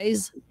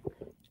Guys,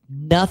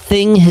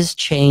 nothing has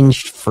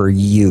changed for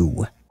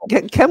you.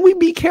 Can we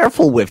be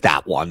careful with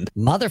that one?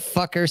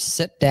 Motherfucker,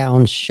 sit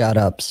down, shut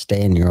up,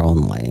 stay in your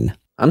own lane.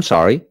 I'm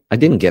sorry. I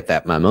didn't get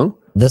that memo.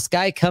 This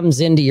guy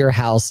comes into your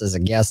house as a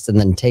guest and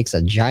then takes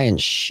a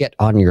giant shit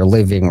on your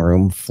living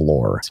room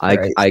floor.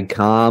 I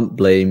can't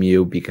blame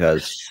you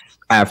because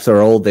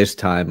after all this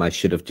time, I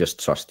should have just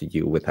trusted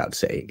you without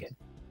saying it.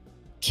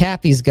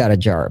 Cappy's got a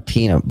jar of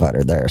peanut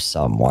butter there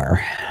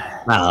somewhere.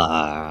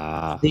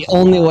 The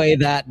only way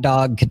that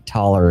dog could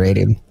tolerate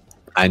him.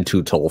 I'm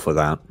too tall for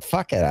that.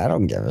 Fuck it, I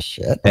don't give a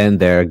shit. And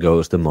there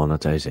goes the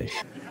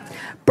monetization.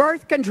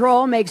 Birth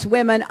control makes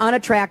women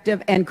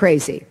unattractive and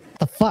crazy.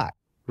 The fuck?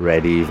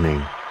 Red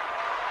evening.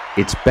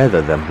 It's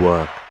better than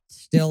work.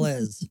 Still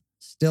is.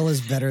 Still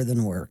is better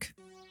than work.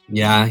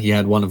 Yeah, you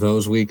had one of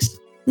those weeks.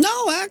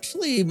 No,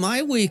 actually,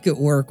 my week at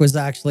work was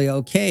actually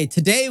okay.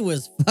 Today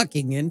was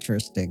fucking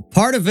interesting.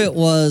 Part of it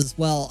was,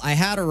 well, I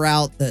had a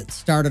route that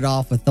started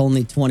off with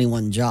only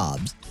 21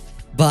 jobs,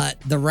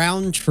 but the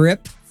round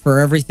trip for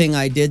everything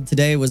I did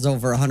today was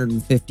over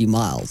 150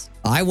 miles.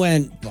 I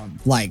went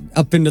like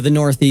up into the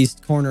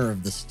northeast corner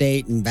of the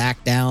state and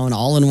back down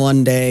all in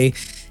one day,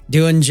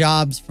 doing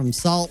jobs from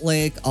Salt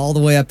Lake all the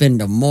way up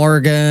into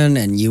Morgan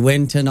and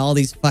Uinta and all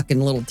these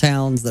fucking little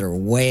towns that are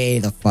way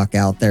the fuck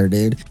out there,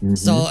 dude. Mm-hmm.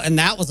 So, and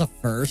that was a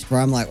first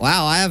where I'm like,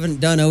 wow, I haven't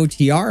done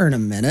OTR in a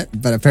minute,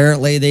 but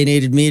apparently they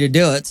needed me to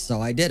do it.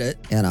 So I did it,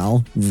 you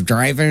know,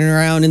 driving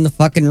around in the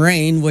fucking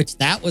rain, which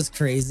that was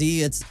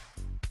crazy.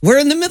 We're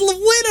in the middle of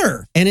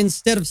winter and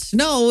instead of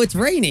snow, it's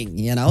raining,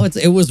 you know,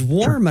 it was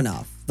warm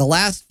enough. The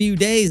last few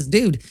days,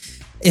 dude,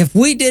 if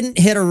we didn't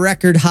hit a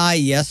record high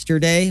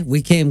yesterday,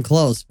 we came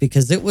close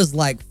because it was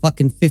like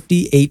fucking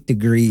 58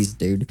 degrees,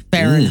 dude,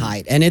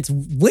 Fahrenheit. And it's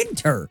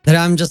winter that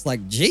I'm just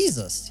like,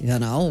 Jesus, you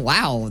know,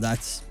 wow.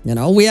 That's, you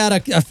know, we had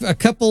a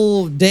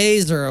couple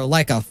days or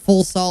like a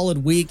full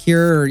solid week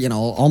here, you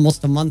know,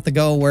 almost a month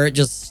ago where it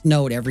just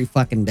snowed every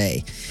fucking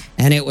day.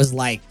 And it was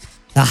like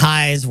the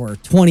highs were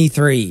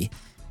 23.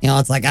 You know,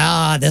 it's like,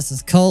 this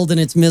is cold and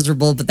it's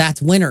miserable, but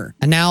that's winter.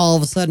 And now all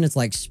of a sudden it's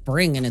like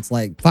spring and it's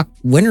like, fuck,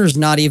 we're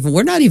not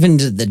even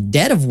to the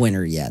dead of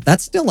winter yet.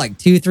 That's still like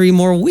 2-3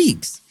 more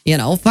weeks. You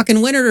know,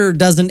 fucking winter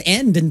doesn't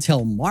end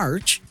until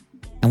March.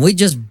 And we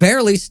just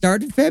barely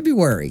started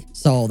February.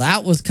 So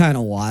that was kind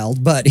of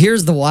wild. But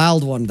here's the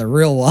wild one, the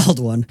real wild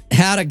one.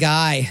 Had a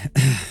guy,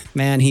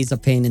 man, he's a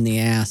pain in the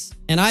ass.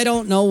 And I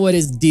don't know what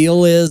his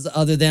deal is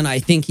other than I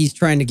think he's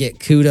trying to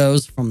get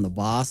kudos from the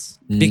boss.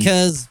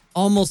 Because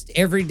almost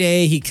every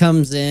day he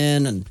comes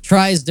in and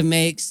tries to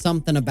make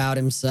something about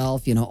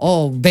himself. You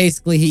know,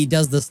 basically he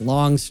does this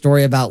long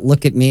story about,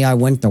 look at me, I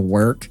went to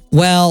work.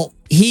 Well,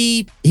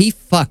 he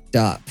fucked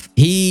up.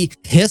 He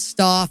pissed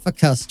off a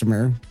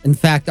customer. In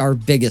fact, our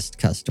biggest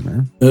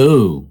customer.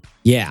 Oh.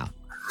 Yeah.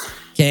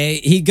 Okay.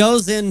 He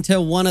goes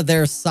into one of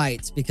their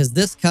sites because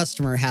this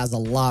customer has a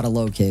lot of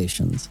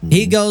locations.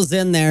 He goes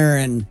in there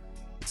and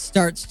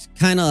starts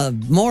kind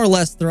of more or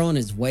less throwing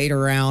his weight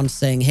around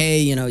saying, hey,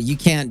 you know, you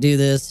can't do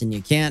this and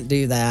you can't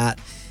do that.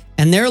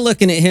 And they're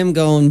looking at him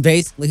going,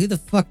 basically, who the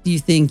fuck do you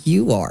think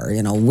you are?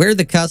 You know, we're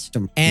the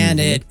customer. And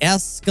it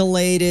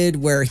escalated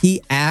where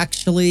he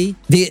actually,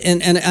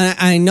 and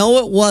I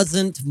know it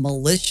wasn't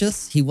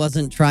malicious. He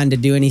wasn't trying to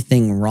do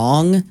anything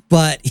wrong,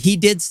 but he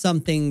did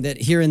something that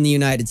here in the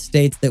United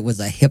States that was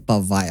a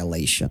HIPAA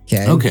violation.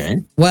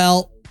 Okay.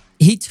 Well,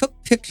 he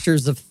took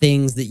pictures of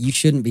things that you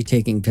shouldn't be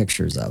taking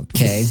pictures of.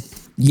 Okay.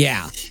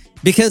 Yeah.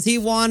 Because he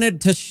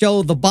wanted to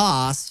show the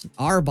boss,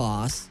 our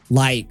boss,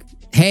 like,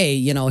 hey,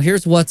 you know,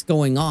 here's what's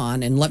going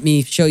on and let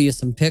me show you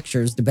some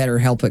pictures to better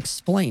help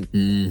explain.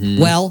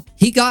 Well,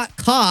 he got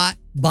caught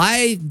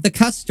by the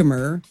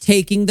customer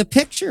taking the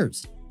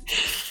pictures.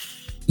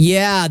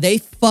 Yeah, they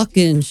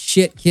fucking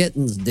shit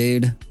kittens,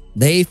 dude.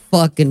 They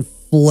fucking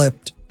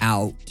flipped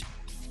out.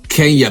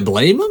 Can you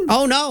blame him?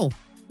 Oh, no.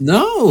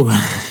 No.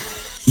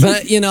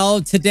 But, you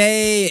know,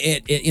 today,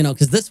 it you know,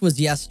 because this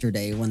was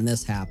yesterday when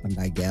this happened,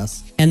 I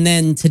guess. And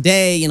then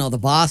today, you know, the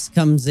boss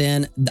comes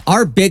in.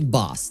 Our big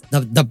boss,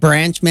 the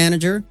branch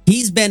manager,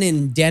 he's been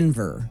in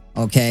Denver,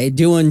 okay,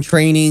 doing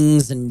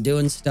trainings and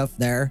doing stuff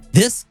there.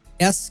 This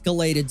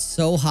escalated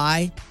so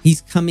high,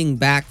 he's coming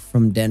back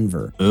from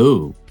Denver.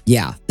 Oh.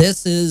 Yeah,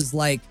 this is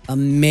like a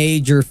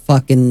major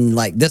fucking,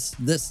 like,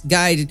 this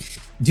guy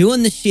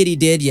doing the shit he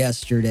did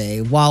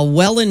yesterday, while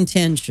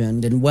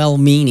well-intentioned and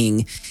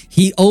well-meaning,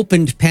 he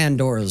opened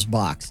Pandora's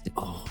box.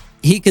 Oh.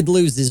 He could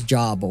lose his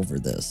job over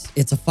this.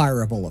 It's a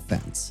fireable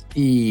offense.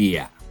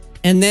 Yeah.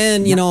 And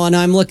then, you know, and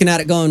I'm looking at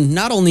it going,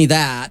 not only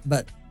that,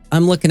 but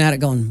I'm looking at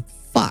it going,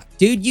 fuck,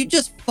 dude, you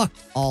just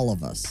fucked all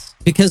of us.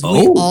 Because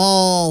we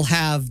all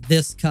have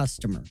this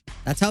customer.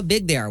 That's how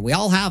big they are. We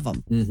all have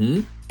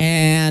them.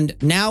 And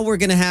now we're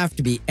going to have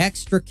to be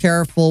extra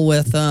careful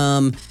with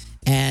them.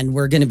 And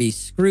we're going to be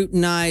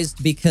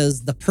scrutinized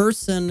because the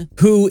person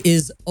who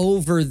is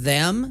over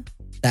them,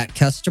 that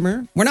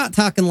customer, we're not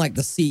talking like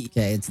the CEO.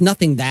 It's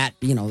nothing that,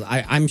 you know,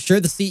 I'm sure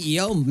the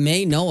CEO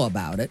may know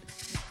about it,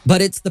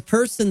 but it's the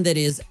person that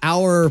is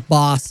our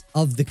boss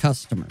of the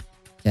customer.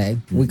 Okay.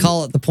 We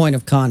call it the point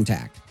of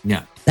contact.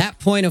 Yeah. That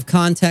point of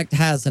contact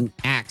has an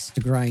axe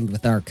to grind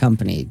with our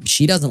company.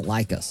 She doesn't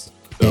like us.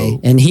 Okay.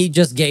 Oh. And he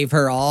just gave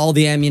her all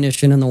the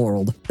ammunition in the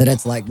world that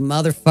it's like,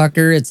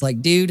 motherfucker. It's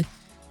like, dude,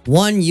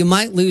 one, you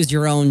might lose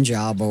your own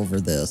job over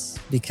this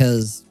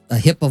because a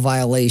HIPAA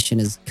violation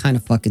is kind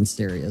of fucking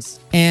serious.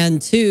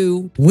 And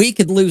two, we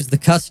could lose the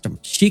customer.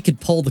 She could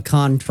pull the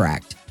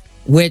contract,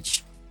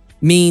 which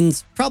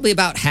means probably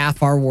about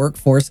half our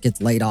workforce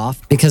gets laid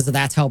off because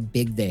that's how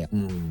big they are.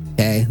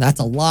 Okay. That's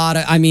a lot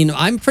of, I mean,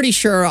 I'm pretty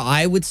sure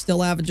I would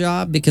still have a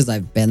job because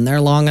I've been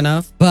there long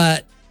enough,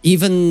 but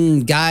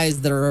even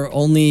guys that are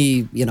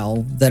only, you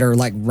know, that are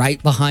like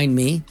right behind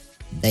me,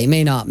 they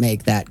may not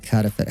make that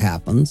cut if it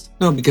happens.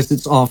 No, because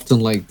it's often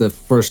like the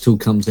first who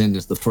comes in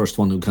is the first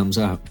one who comes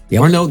out.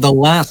 Yep. Or no, the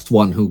last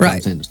one who Right.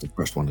 comes in is the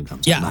first one who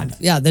comes Yeah. out.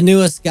 Yeah. The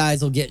newest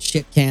guys will get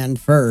shit canned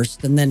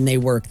first and then they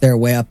work their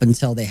way up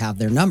until they have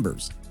their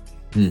numbers.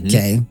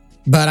 Okay.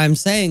 But I'm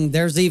saying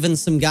there's even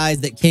some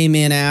guys that came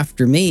in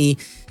after me,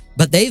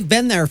 but they've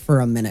been there for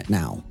a minute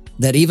now.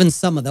 That even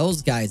some of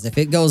those guys, if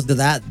it goes to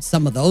that,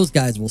 some of those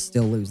guys will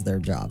still lose their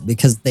job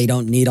because they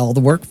don't need all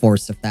the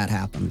workforce if that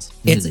happens.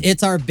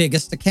 It's our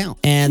biggest account.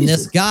 And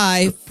this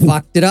guy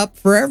fucked it up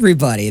for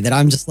everybody that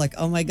I'm just like,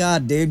 oh my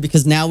God, dude,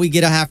 because now we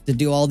get to have to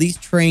do all these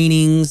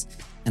trainings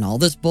and all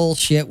this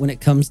bullshit when it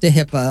comes to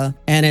HIPAA.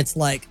 And it's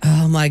like,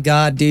 oh my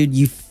God, dude,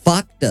 you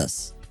fucked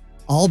us.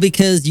 All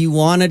because you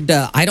wanted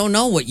to, I don't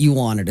know what you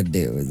wanted to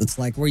do. It's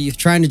like, were you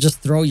trying to just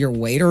throw your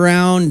weight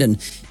around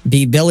and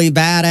be Billy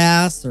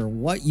Badass or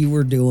what you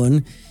were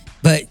doing?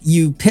 But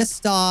you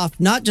pissed off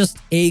not just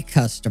a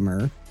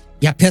customer,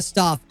 you pissed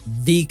off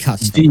the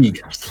customer.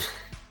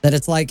 That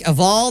it's like,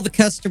 of all the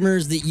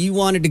customers that you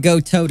wanted to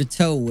go toe to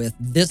toe with,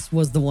 this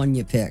was the one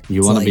you picked.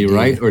 You want to be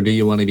right or do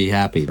you want to be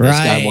happy? This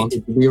guy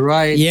wanted to be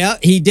right. Yeah,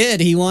 he did.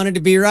 He wanted to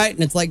be right.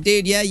 And it's like,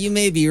 dude, yeah, you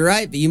may be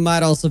right, but you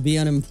might also be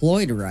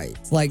unemployed right.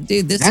 It's like,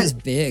 dude, this is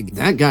big.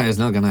 That guy is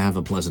not going to have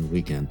a pleasant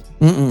weekend.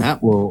 That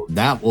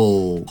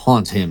will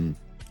haunt him.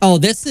 Oh,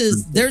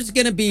 there's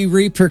going to be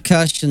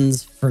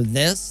repercussions for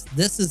this.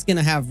 This is going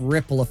to have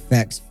ripple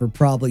effects for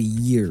probably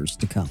years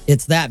to come.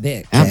 It's that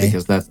big. Yeah, Okay?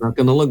 because that's not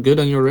going to look good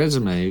on your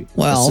resume.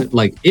 Well,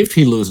 like if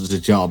he loses a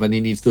job and he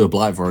needs to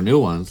apply for a new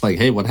one, it's like,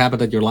 hey, what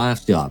happened at your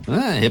last job?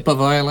 HIPAA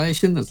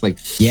violation? It's like,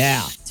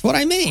 yeah, that's what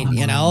I mean.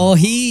 You know,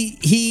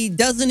 he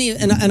doesn't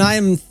even, and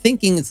I'm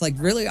thinking, it's like,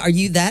 really, are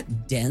you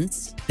that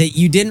dense that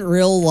you didn't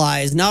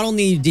realize not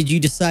only did you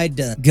decide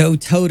to go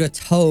toe to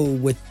toe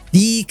with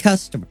the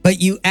customer,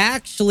 but you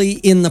actually,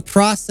 in the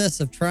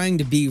process of trying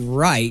to be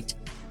right,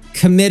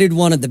 committed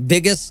one of the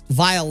biggest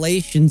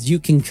violations you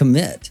can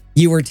commit.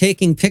 You were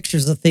taking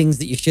pictures of things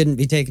that you shouldn't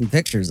be taking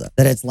pictures of.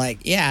 That it's like,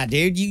 yeah,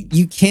 dude,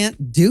 you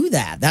can't do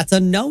that. That's a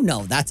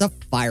no-no. That's a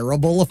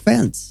fireable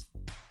offense.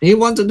 he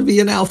wanted to be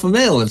an alpha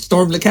male and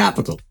storm the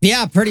Capitol.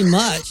 Yeah, pretty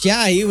much.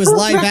 Yeah, he was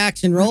live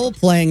action role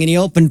playing and he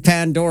opened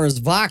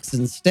Pandora's box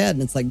instead.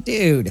 And it's like,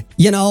 dude,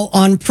 you know,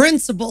 on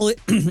principle,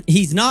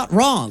 he's not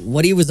wrong.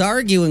 What he was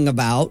arguing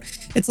about,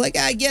 it's like,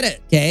 I get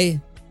it,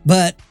 okay?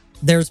 But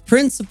there's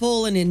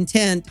principle and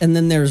intent, and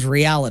then there's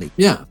reality.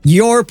 Yeah.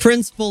 Your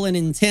principle and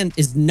intent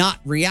is not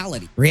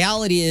reality.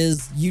 Reality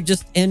is you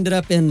just ended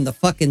up in the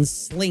fucking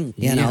sling,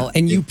 you know,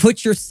 and you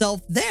put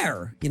yourself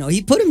there. You know,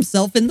 he put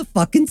himself in the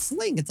fucking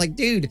sling. It's like,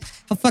 dude,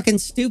 how fucking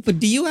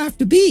stupid do you have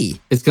to be?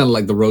 It's kind of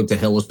like the road to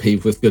hell is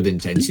paved with good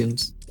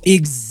intentions.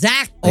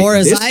 Exactly. Or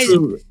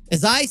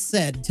as I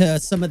said to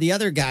some of the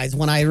other guys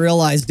when I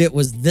realized it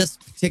was this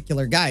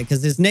particular guy,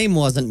 because his name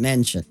wasn't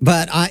mentioned,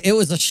 but it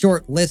was a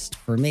short list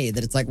for me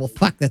that it's like, well,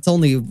 fuck, there's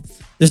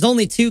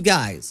only two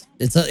guys.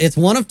 It's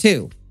one of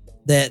two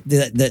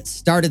that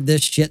started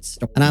this shit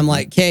storm. And I'm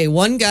like, okay,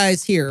 one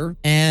guy's here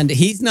and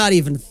he's not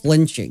even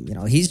flinching. You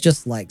know, he's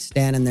just like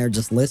standing there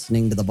just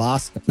listening to the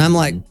boss. And I'm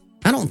like,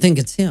 I don't think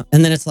it's him.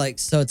 And then it's like,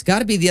 so it's got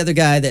to be the other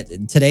guy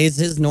that today's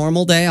his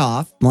normal day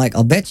off. I'm like,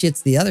 I'll bet you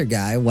it's the other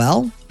guy.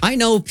 Well, I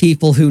know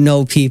people who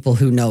know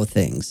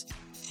things.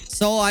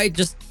 So I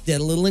just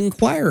did a little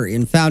inquiry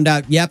and found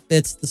out, yep,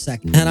 it's the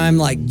second. And I'm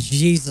like,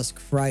 Jesus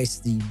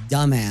Christ, you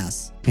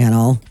dumbass. You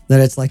know,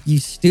 that it's like, you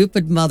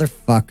stupid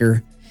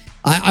motherfucker.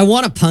 I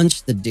want to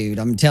punch the dude,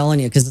 I'm telling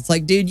you, because it's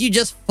like, dude, you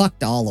just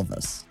fucked all of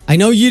us. I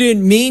know you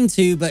didn't mean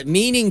to, but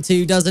meaning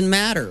to doesn't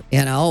matter.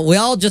 You know, we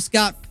all just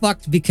got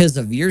fucked because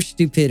of your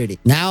stupidity.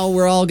 Now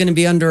we're all going to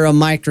be under a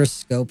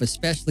microscope,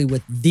 especially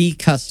with the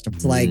customer.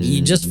 It's like,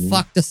 you just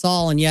fucked us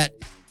all, and yet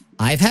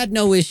I've had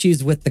no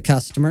issues with the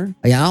customer.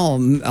 You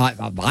know,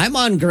 I'm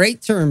on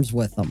great terms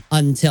with them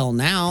until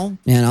now.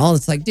 You know,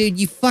 it's like, dude,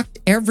 you fucked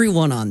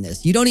everyone on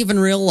this. You don't even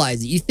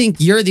realize it. You think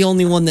you're the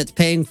only one that's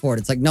paying for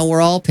it. It's like, no,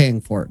 we're all paying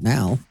for it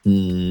now.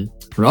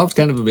 Rob's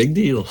kind of a big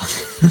deal.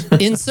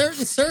 In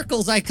certain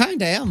circles, I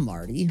kind of am,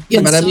 Marty. Yeah,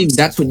 In but I mean, some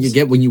that's what you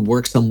get when you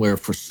work somewhere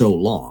for so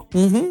long.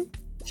 Mm-hmm.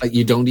 Like,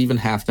 you don't even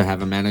have to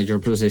have a manager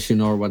position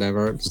or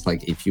whatever. It's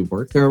like, if you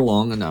work there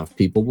long enough,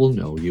 people will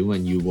know you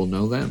and you will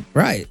know them.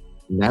 Right.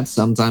 That's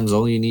sometimes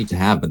all you need to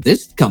have. But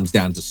this comes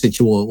down to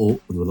situational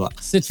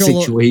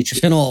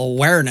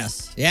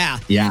awareness. Yeah.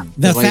 Yeah.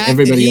 The like fact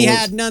that he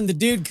had none, the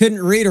dude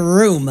couldn't read a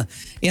room.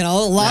 You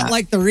know, a lot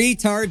like the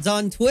retards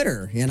on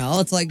Twitter. You know,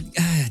 it's like,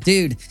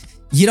 dude,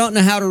 you don't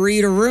know how to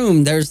read a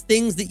room. There's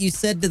things that you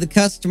said to the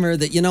customer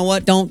that, you know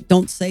what,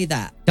 don't say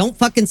that. Don't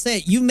fucking say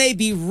it. You may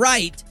be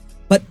right,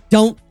 but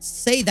don't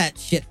say that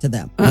shit to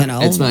them. You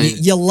know,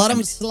 you let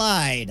them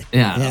slide.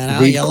 Yeah. You know,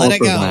 you let it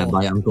go.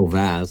 By Uncle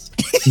Vaz.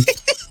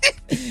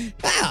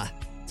 Yeah.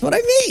 That's what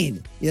I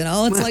mean. You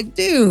know, it's like,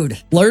 dude,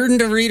 learn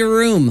to read a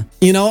room.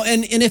 You know,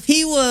 and if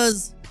he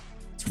was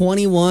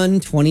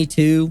 21,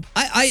 22,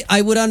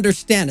 I would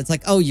understand. It's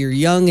like, oh, you're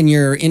young and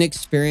you're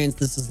inexperienced.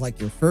 This is like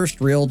your first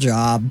real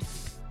job.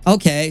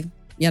 Okay.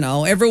 You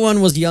know,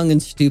 everyone was young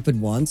and stupid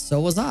once.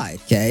 So was I.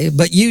 Okay.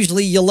 But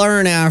usually you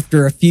learn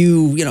after a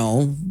few, you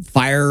know,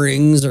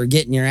 firings or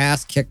getting your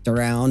ass kicked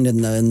around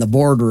in the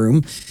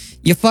boardroom.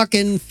 You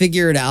fucking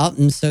figure it out.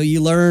 And so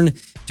you learn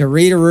to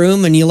read a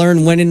room, and you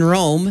learn when in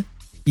Rome,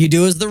 you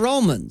do as the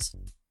Romans.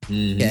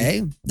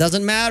 Okay.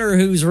 Doesn't matter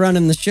who's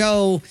running the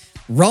show.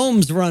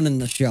 Rome's running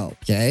the show.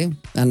 Okay.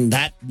 And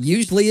that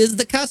usually is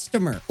the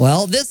customer.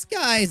 Well, this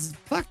guy's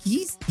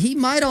he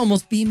might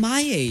almost be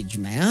my age,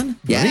 man.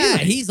 Yeah.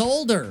 Really? He's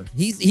older.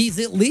 He's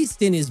at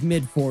least in his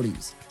mid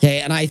 40s. Okay.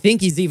 And I think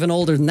he's even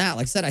older than that.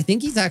 Like I said, I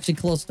think he's actually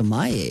close to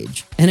my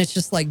age. And it's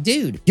just like,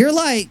 dude, you're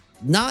like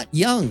not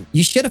young.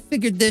 You should have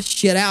figured this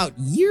shit out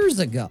years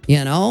ago.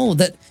 You know,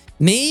 that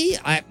me,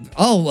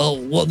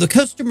 the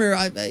customer,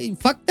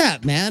 fuck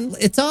that, man.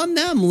 It's on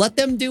them. Let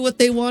them do what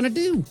they want to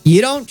do. You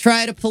don't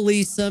try to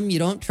police them. You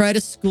don't try to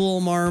school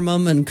marm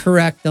them and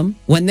correct them.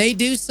 When they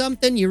do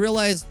something, you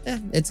realize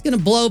it's going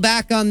to blow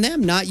back on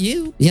them, not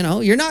you. You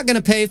know, you're not going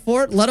to pay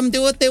for it. Let them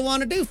do what they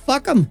want to do.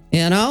 Fuck them.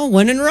 You know,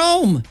 when in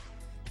Rome.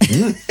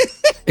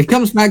 It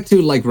comes back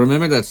to, like,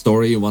 remember that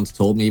story you once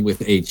told me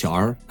with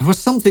HR? There was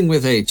something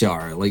with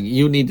HR. Like,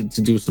 you needed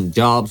to do some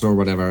jobs or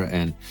whatever,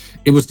 and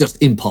it was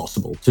just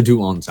impossible to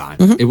do on time.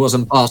 It was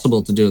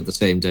impossible to do it the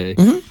same day.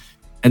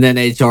 And then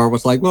HR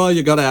was like, well,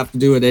 you're going to have to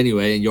do it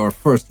anyway. And your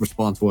first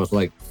response was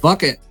like,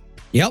 fuck it.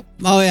 Yep.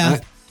 Oh, yeah.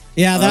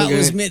 Yeah, that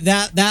was me.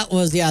 That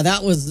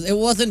was, it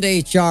wasn't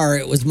HR.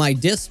 It was my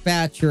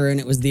dispatcher, and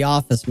it was the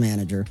office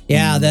manager.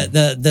 Yeah,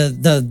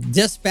 the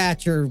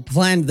dispatcher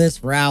planned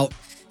this route,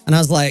 and I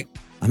was like,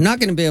 I'm not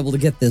going to be able to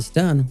get this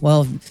done.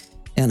 Well,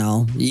 you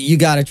know, you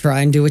got to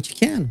try and do what you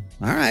can.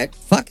 All right,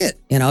 fuck it.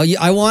 You know,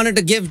 I wanted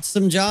to give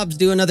some jobs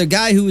to another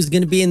guy who was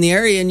going to be in the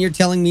area, and you're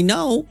telling me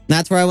no. And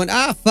that's where I went,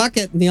 fuck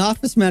it. And the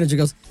office manager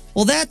goes,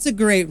 well, that's a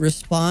great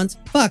response.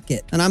 Fuck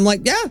it. And I'm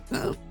like,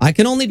 yeah, I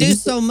can only do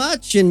so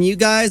much. And you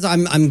guys,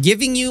 I'm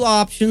giving you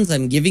options.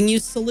 I'm giving you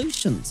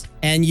solutions.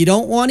 And you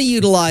don't want to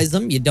utilize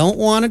them. You don't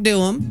want to do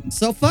them.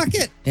 So fuck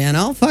it. You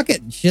know, fuck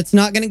it. Shit's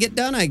not going to get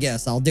done, I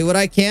guess. I'll do what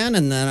I can,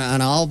 and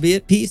I'll be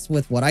at peace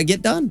with what I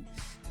get done.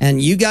 And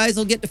you guys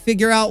will get to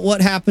figure out what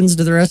happens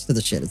to the rest of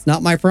the shit. It's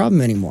not my problem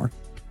anymore.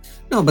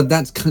 No, but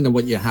that's kind of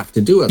what you have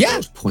to do at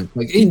those points.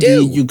 Like,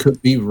 indeed, you could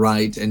be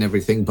right and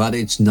everything, but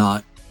it's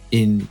not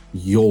in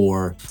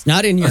your It's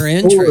not in your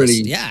authority.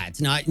 interest. Yeah,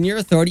 it's not in your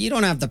authority. You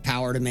don't have the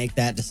power to make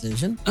that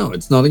decision. No,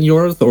 it's not in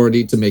your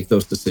authority to make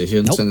those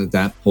decisions. And at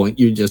that point,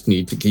 you just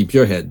need to keep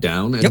your head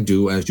down and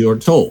do as you're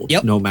told.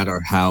 No matter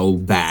how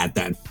bad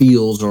that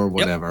feels or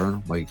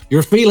whatever. Like,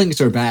 your feelings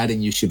are bad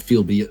and you should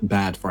feel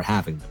bad for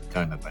having them,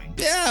 kind of thing.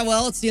 Yeah,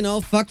 well, it's, you know,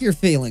 fuck your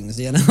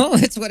feelings, you know?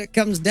 It's what it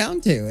comes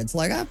down to. It's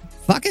like,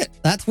 fuck it.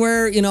 That's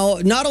where, you know,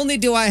 not only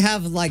do I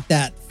have like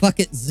that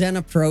fuck it Zen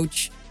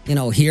approach, you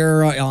know,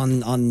 here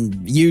on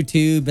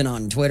YouTube and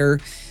on Twitter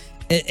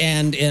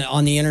and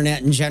on the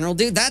internet in general,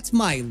 dude, that's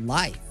my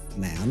life,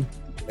 man.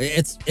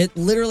 It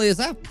literally is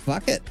that.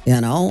 Fuck it, you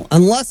know,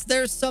 unless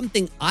there's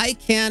something I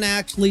can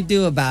actually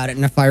do about it.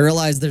 And if I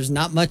realize there's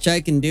not much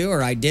I can do,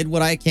 or I did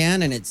what I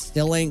can and it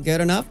still ain't good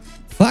enough,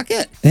 fuck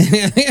it.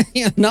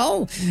 You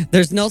know,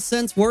 there's no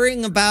sense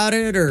worrying about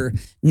it or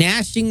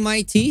gnashing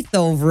my teeth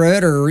over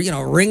it or, you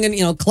know, ringing,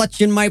 you know,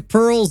 clutching my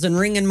pearls and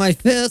ringing my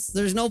fists.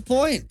 There's no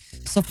point.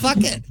 So fuck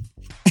it.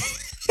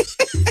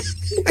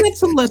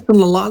 That's a lesson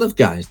a lot of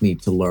guys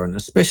need to learn,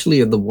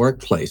 especially in the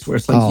workplace, where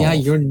it's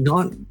like, you're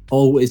not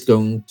always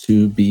going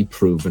to be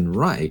proven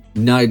right.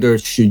 Neither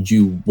should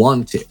you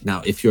want it.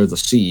 Now, if you're the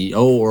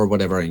CEO or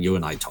whatever, and you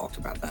and I talked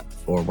about that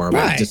before, where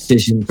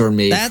decisions are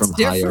made from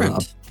higher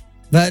up.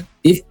 But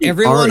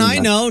everyone I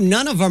know,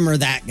 none of them are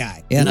that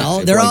guy. You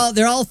know,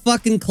 they're all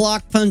fucking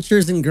clock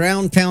punchers and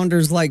ground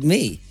pounders like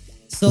me.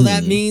 So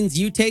that means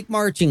you take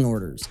marching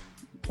orders.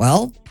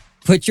 Well,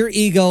 put your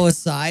ego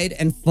aside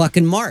and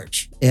fucking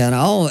march, you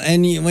know?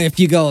 And if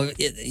you go,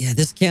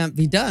 this can't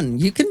be done,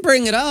 you can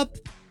bring it up.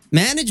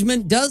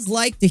 Management does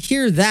like to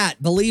hear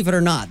that, believe it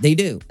or not. They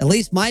do. At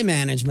least my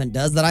management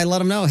does, that I let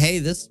them know, hey,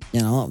 this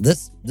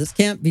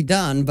can't be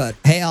done, but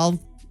hey,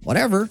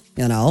 whatever,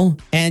 you know?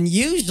 And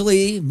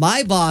usually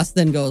my boss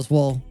then goes,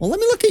 well, let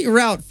me look at your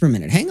route for a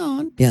minute. Hang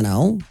on, you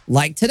know,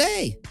 like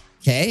today,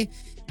 okay?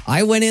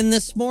 I went in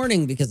this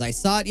morning because I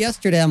saw it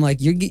yesterday. I'm like,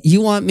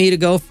 you want me to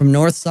go from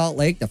North Salt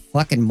Lake to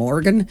fucking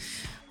Morgan?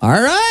 All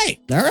right.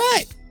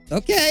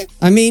 Okay.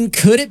 I mean,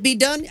 could it be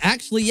done?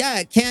 Actually, yeah,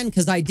 it can,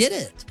 because I did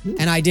it.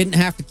 And I didn't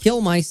have to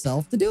kill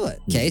myself to do it.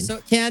 Okay, so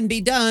it can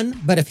be done.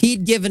 But if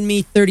he'd given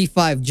me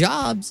 35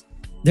 jobs,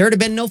 there would have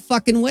been no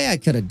fucking way I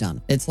could have done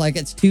it. It's like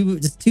it's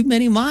too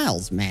many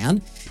miles,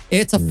 man.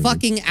 It's a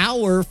fucking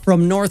hour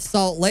from North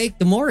Salt Lake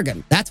to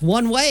Morgan. That's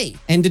one way.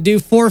 And to do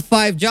 4 or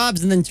 5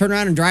 jobs and then turn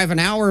around and drive an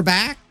hour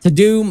back to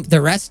do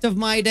the rest of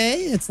my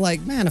day, it's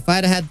like, man, if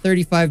I'd had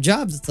 35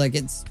 jobs, it's like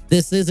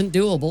this isn't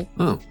doable.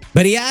 Oh.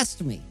 But he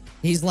asked me.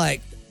 He's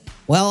like,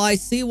 well, I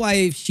see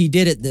why she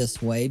did it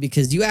this way,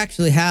 because you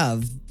actually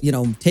have,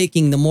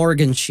 taking the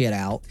Morgan shit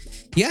out,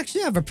 you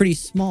actually have a pretty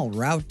small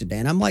route today.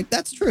 And I'm like,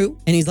 that's true.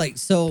 And he's like,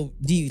 so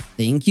do you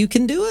think you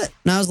can do it?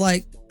 And I was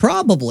like,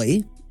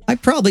 probably. I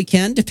probably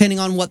can, depending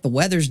on what the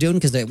weather's doing,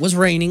 because it was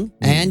raining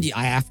and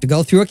I have to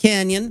go through a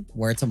canyon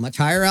where it's a much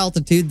higher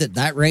altitude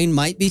that rain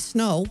might be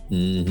snow,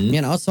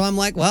 so I'm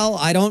like, well,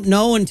 I don't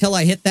know until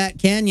I hit that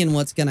canyon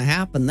what's going to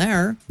happen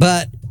there.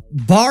 But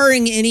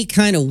barring any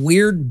kind of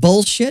weird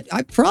bullshit,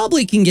 I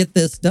probably can get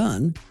this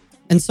done.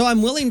 And so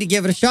I'm willing to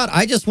give it a shot.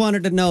 I just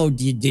wanted to know,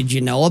 did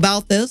you know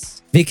about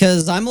this?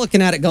 Because I'm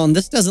looking at it going,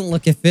 this doesn't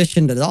look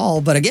efficient at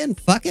all. But again,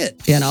 fuck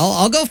it.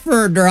 I'll go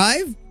for a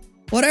drive.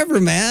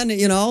 Whatever, man.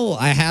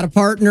 I had a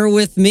partner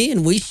with me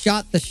and we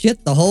shot the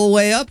shit the whole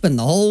way up and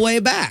the whole way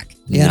back.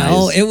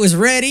 Nice. It was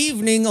red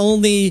evening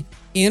only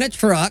in a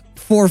truck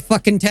for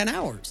fucking 10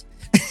 hours.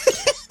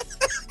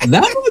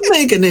 That would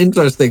make an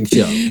interesting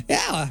show.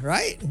 Yeah,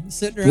 right?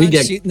 Sitting around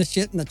shooting the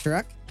shit in the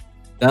truck.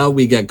 Now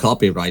we get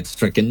copyright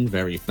stricken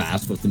very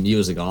fast with the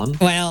music on.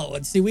 Well,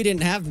 see, we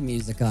didn't have the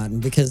music on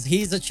because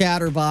he's a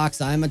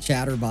chatterbox. I'm a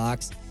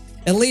chatterbox.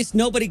 At least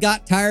nobody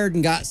got tired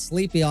and got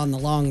sleepy on the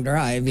long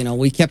drive.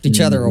 We kept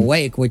each other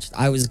awake, which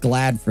I was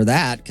glad for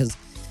that, because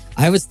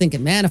I was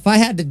thinking, man, if I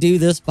had to do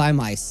this by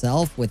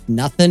myself with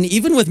nothing,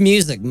 even with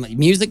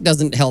music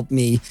doesn't help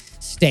me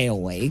stay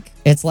awake.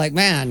 It's like,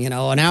 man,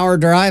 an hour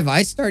drive,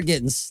 I start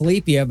getting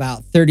sleepy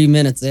about 30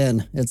 minutes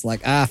in. It's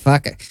like,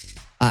 fuck it.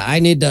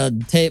 I need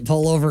to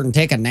pull over and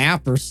take a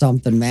nap or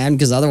something, man,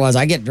 because otherwise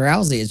I get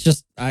drowsy. It's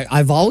just,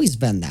 I've always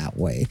been that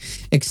way,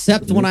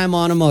 except when I'm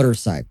on a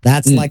motorcycle.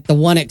 That's like the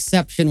one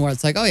exception where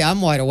it's like, oh yeah,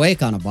 I'm wide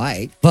awake on a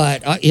bike.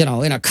 But,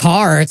 in a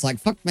car, it's like,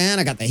 fuck, man,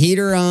 I got the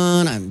heater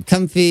on. I'm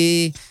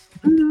comfy.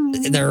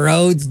 The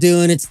road's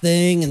doing its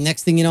thing. And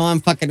next thing you know,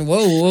 I'm fucking,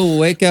 whoa,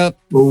 wake up.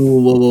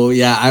 Whoa.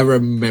 Yeah, I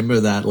remember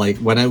that. Like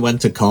when I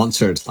went to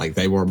concerts, like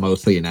they were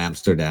mostly in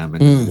Amsterdam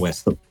and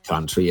west of the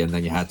country. And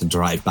then you had to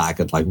drive back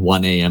at like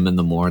 1 a.m. in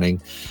the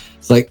morning.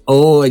 It's like,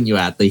 and you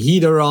had the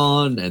heater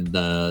on and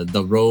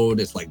the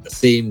road is like the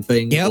same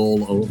thing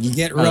all over. You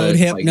get road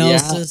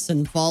hypnosis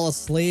and fall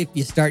asleep.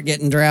 You start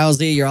getting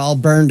drowsy. You're all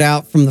burned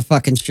out from the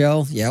fucking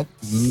show. Yep.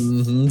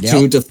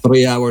 2 to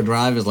 3 hour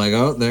drive is like,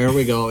 there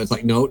we go. It's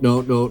like, no.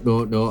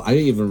 I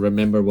even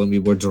remember when we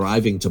were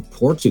driving to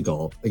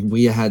Portugal, like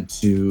we got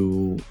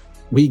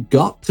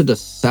to the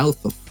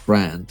south of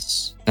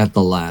France at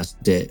the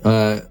last day,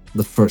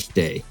 the first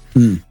day.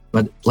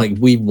 But like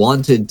we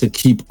wanted to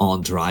keep on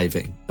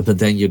driving, but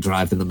then you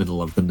drive in the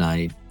middle of the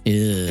night.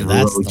 Yeah,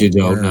 that's the you worst.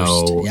 don't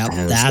know. Yep,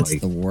 that's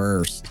the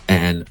worst.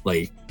 And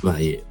like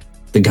the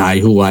guy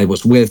who I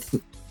was with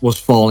was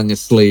falling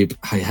asleep.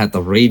 I had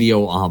the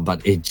radio on,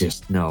 but it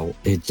just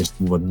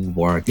wouldn't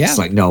work. Yeah. It's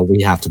like, no,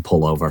 we have to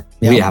pull over.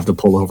 Yep. We have to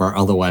pull over,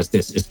 otherwise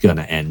this is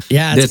gonna end.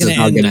 Yeah, this is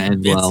not gonna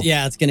end well.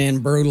 It's gonna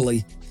end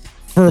brutally.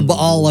 For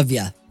all of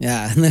you.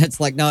 Yeah. And then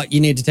it's like, no, you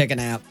need to take a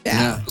nap.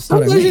 Yeah.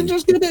 Sometimes you're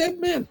just going to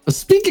admit.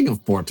 Speaking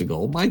of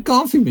Portugal, my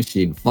coffee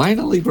machine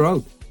finally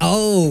broke.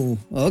 Oh,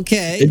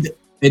 okay.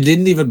 It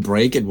didn't even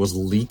break. It was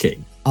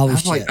leaking. Oh,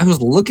 I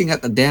was looking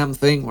at the damn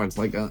thing where it's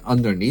like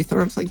underneath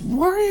her. It's like,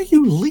 where are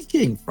you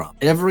leaking from?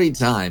 Every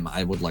time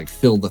I would like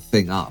fill the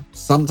thing up.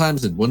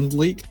 Sometimes it wouldn't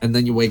leak. And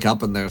then you wake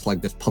up and there's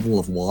like this puddle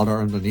of water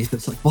underneath.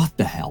 It's like, what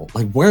the hell?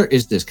 Like, where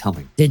is this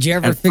coming? Did you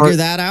ever figure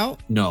that out?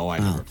 No, I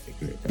never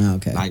figured it out.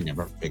 Okay. I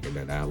never figured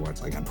it out where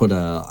it's like, I put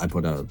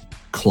a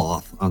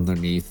cloth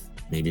underneath.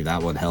 Maybe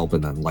that would help.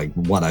 And then like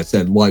what I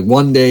said, like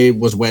one day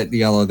was wet,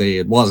 the other day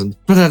it wasn't.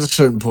 But at a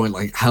certain point,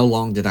 like how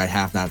long did I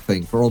have that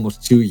thing? For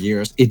almost 2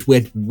 years. It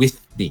went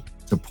with me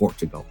to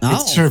Portugal. Oh.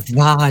 It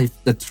survived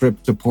the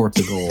trip to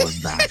Portugal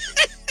and back.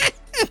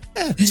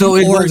 So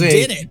it was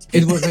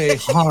a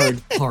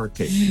hard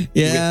party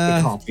with the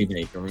coffee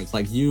maker. It's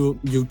like you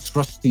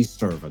trusty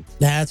servant.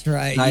 That's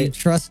right, you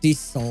trusty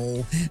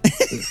soul.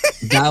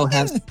 Thou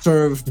hast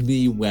served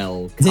me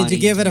well. Did you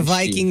give it a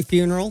Viking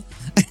funeral?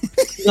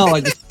 No,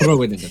 I just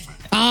threw it in the trash.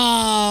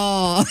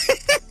 Oh.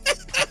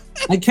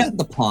 I kept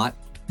the pot,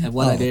 and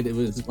what I did, it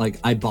was like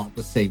I bought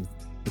the same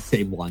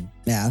one.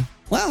 Yeah.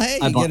 Well, hey,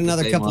 you get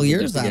another couple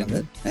years out of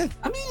it. Yeah.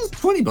 I mean, it's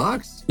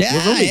 $20.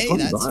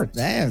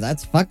 Yeah,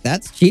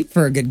 that's cheap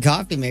for a good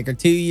coffee maker.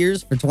 2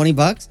 years for $20,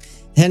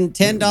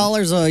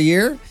 $10 a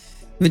year.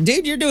 But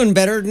dude, you're doing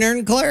better than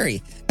Aaron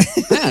Clary.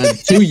 I had a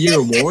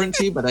 2-year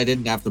warranty, but I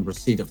didn't have the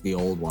receipt of the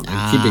old one.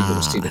 I'm keeping the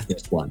receipt of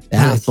this one.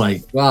 Yeah. And it's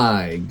like,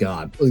 my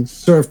God, it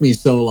served me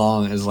so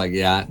long. It's like,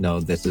 yeah, no,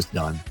 this is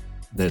done.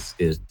 This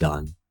is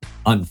done.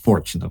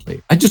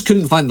 unfortunately. I just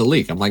couldn't find the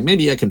leak. I'm like,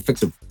 maybe I can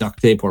fix it with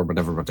duct tape or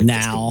whatever, but I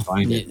just couldn't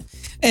find it.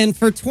 And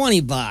for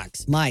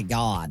 $20, my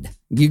God,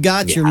 you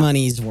got your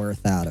money's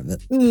worth out of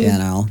it. You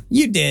know,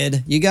 you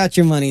did. You got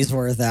your money's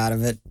worth out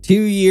of it. 2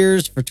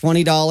 years for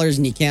 $20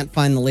 and you can't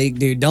find the leak,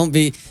 dude. Don't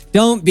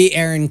be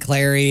Aaron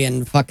Clary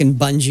and fucking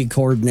bungee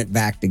cording it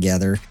back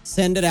together.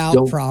 Send it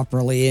out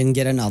properly and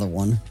get another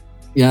one.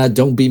 Yeah,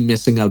 don't be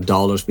missing out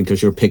dollars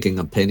because you're picking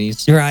up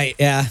pennies. Right,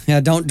 yeah.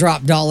 Don't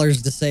drop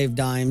dollars to save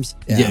dimes.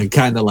 Yeah,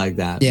 kind of like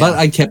that. Yeah. But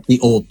I kept the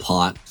old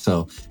pot,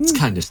 so it's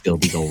kind of still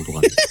the old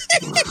one.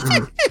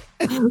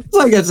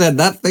 Like I said,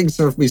 that thing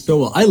served me so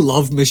well. I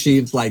love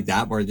machines like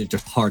that where they're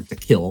just hard to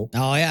kill.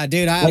 Oh, yeah,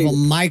 dude. I have a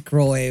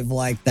microwave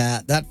like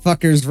that. That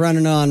fucker's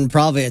running on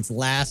probably its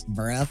last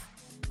breath.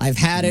 I've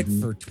had it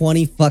for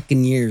 20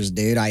 fucking years,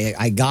 dude.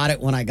 I got it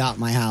when I got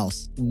my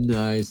house.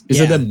 Nice. Is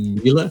it a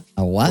Miele?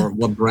 A what? Or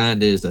what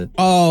brand is it?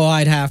 Oh,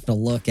 I'd have to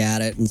look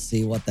at it and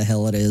see what the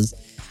hell it is.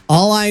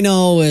 All I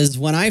know is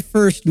when I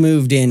first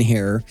moved in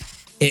here,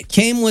 it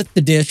came with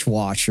the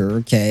dishwasher,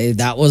 okay?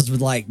 That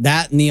was like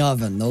that and the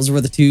oven. Those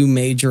were the two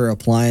major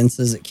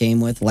appliances it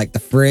came with. Like the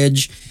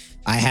fridge,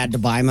 I had to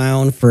buy my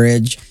own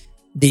fridge.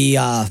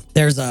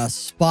 There's a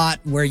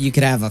spot where you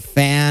could have a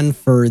fan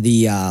for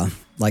the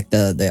like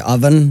the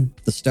oven,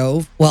 the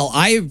stove. Well,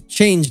 I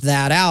changed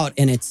that out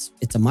and it's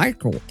a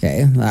microwave,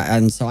 okay?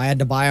 And so I had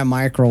to buy a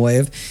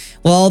microwave.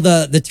 Well,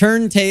 the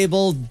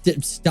turntable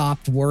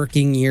stopped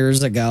working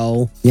years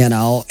ago, you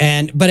know,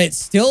 but it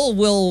still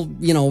will,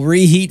 you know,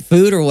 reheat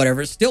food or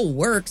whatever. It still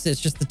works.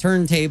 It's just the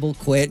turntable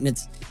quit and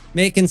it's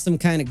making some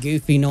kind of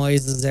goofy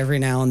noises every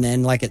now and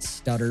then, like it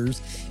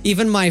stutters.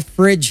 Even my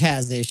fridge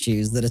has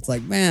issues that it's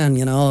like, man,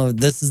 you know,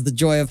 this is the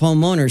joy of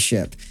home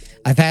ownership.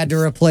 I've had to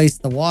replace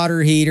the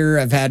water heater.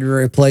 I've had to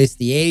replace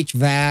the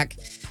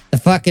HVAC. The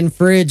fucking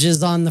fridge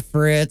is on the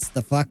fritz.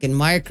 The fucking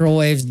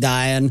microwave's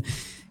dying,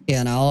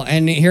 you know,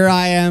 and here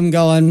I am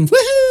going,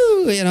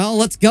 woohoo, you know,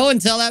 let's go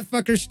until that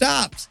fucker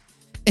stops.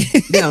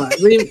 Yeah,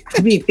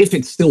 I mean, if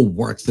it still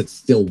works, it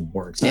still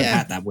works. I've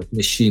had that with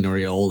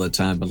machinery all the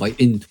time. But like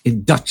in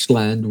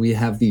Dutchland, we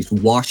have these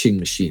washing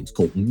machines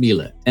called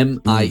Miele,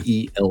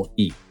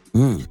 M-I-E-L-E.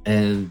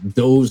 And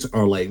those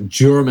are like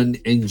German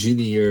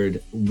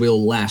engineered,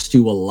 will last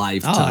you a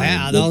lifetime. Oh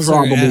yeah, those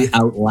will probably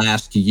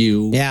outlast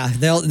you. Yeah,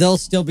 they'll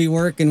still be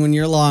working when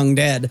you're long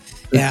dead.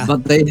 Yeah,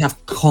 but they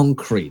have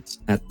concrete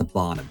at the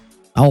bottom.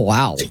 Oh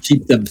wow, to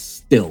keep them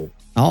still.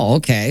 Oh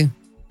okay.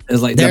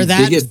 It's like they're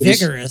that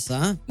vigorous,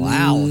 huh?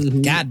 Wow,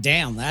 god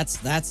damn,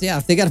 that's yeah.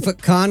 If they got to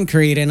put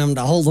concrete in them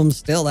to hold them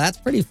still, that's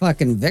pretty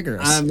fucking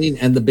vigorous. I mean,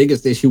 and the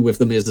biggest issue with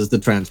them is the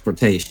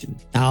transportation.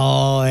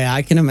 Oh yeah,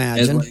 I can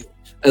imagine.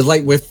 It's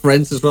like with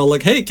friends as well.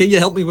 Like, hey, can you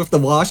help me with the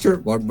washer?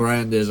 What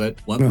brand is it?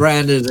 What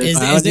brand is it?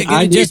 Is it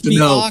going to just be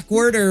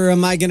awkward, or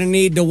am I going to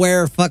need to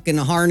wear fucking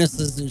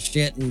harnesses and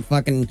shit and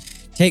fucking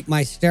take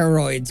my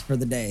steroids for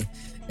the day?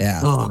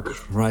 Yeah. Oh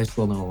Christ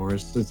on a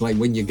horse! It's like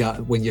when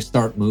you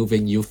start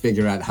moving, you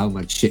figure out how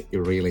much shit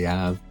you really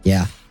have.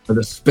 Yeah. But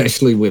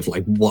especially with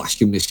like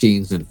washing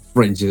machines and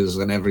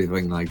fridges and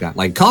everything like that.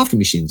 Like coffee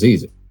machines,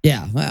 easy.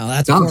 Yeah, well,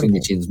 that's coffee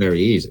machine's very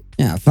easy.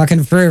 Yeah, fucking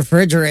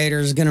refrigerator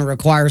is going to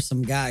require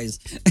some guys.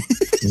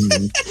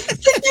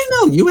 You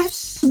know, you have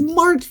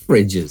smart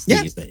fridges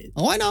these days.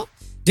 Oh, I know,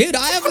 dude.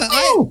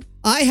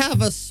 I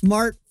have a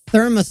smart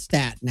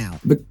thermostat now.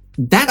 But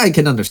that I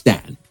can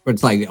understand. Where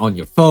it's like on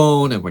your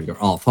phone and when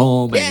you're off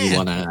home and you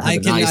want to have a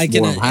nice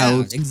warm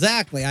house. Yeah,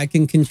 exactly. I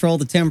can control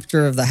the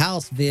temperature of the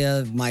house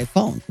via my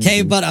phone.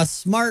 Okay, but a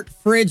smart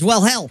fridge.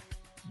 Well, hell,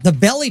 the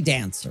belly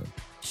dancer.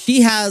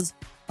 She has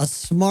a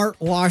smart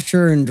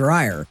washer and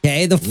dryer.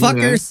 Okay, the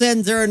fucker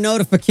sends her a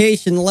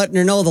notification letting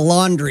her know the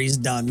laundry's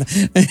done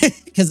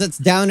because it's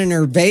down in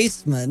her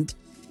basement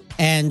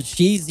and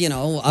she's, you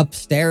know,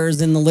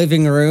 upstairs in the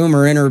living room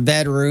or in her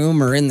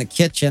bedroom or in the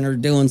kitchen or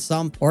doing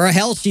something. Or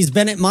hell, she's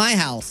been at my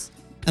house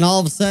and all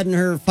of a sudden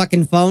her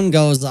fucking phone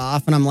goes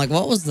off and I'm like,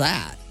 what was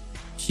that?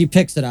 She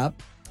picks it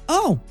up.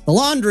 Oh, the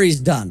laundry's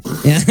done.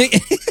 Yeah.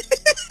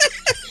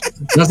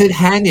 Does it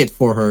hang it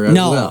for her as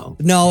well?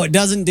 No, it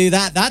doesn't do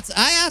that.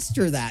 I asked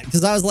her that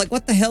because I was like,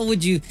 what the hell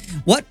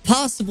what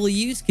possible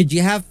use could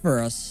you have for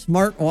a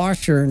smart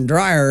washer and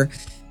dryer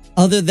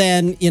other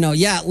than, you know,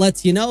 it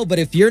lets you know, but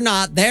if you're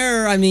not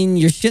there, I mean,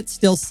 your shit's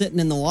still sitting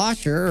in the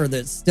washer or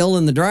that's still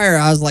in the dryer.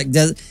 I was like,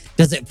 does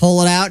it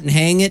pull it out and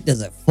hang it?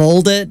 Does it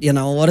fold it? You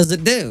know, what does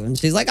it do? And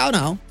she's like, oh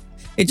no,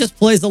 it just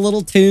plays a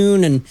little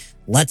tune and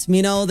lets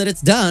me know that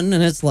it's done.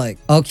 And it's like,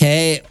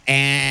 okay,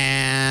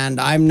 and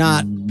I'm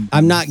not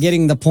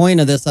getting the point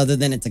of this other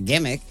than it's a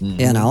gimmick,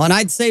 you know. And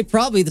I'd say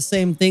probably the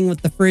same thing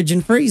with the fridge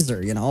and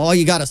freezer, you know. Oh,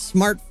 you got a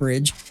smart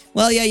fridge.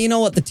 Well, yeah, you know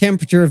what the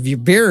temperature of your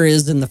beer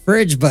is in the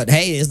fridge, but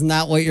hey, isn't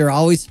that what you're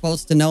always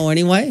supposed to know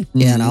anyway?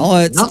 You know,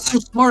 it's not so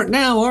smart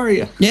now, are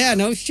you? Yeah,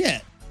 no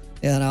shit.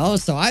 You know,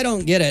 so I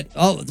don't get it.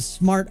 Oh, the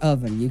smart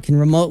oven. You can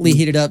remotely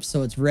heat it up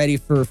so it's ready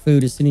for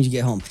food as soon as you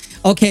get home.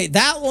 Okay,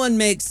 that one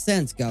makes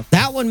sense, Guff.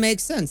 That one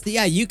makes sense.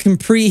 Yeah, you can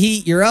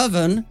preheat your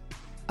oven.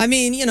 I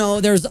mean, you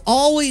know, there's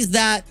always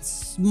that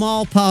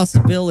small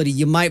possibility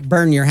you might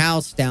burn your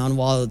house down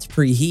while it's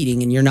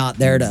preheating and you're not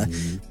there to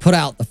put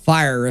out the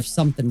fire if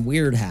something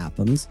weird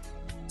happens.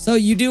 So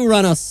you do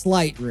run a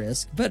slight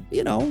risk, but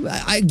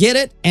I get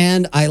it.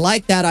 And I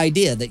like that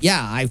idea that,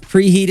 yeah, I've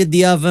preheated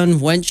the oven,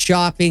 went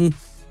shopping.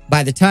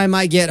 By the time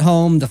I get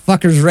home, the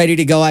fucker's ready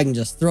to go. I can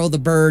just throw the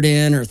bird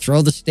in or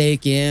throw the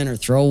steak in or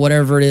throw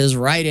whatever it is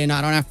right in.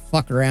 I don't have to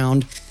fuck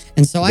around.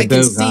 And so I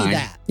can see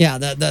that. Yeah,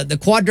 the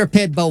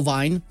quadruped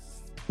bovine,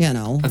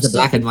 Of the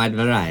black and white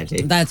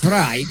variety. That's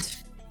right.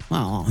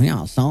 Well,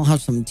 yeah, so I'll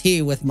have some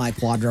tea with my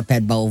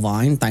quadruped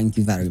bovine. Thank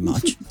you very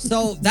much.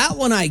 So that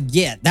one I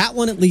get. That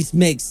one at least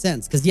makes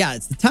sense because, yeah,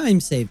 it's the time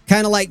save.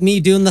 Kind of like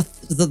me doing the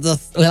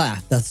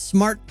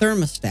smart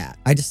thermostat.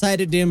 I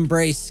decided to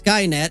embrace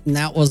Skynet, and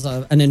that was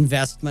an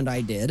investment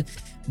I did.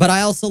 But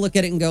I also look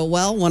at it and go,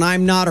 well, when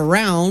I'm not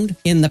around,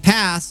 in the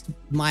past,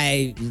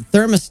 my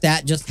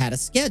thermostat just had a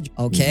schedule.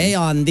 Okay,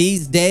 on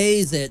these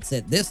days, it's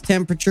at this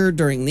temperature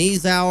during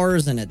these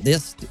hours and at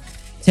this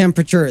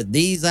temperature at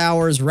these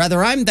hours.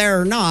 Whether I'm there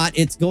or not,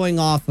 it's going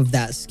off of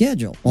that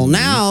schedule. Well,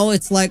 now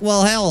it's like,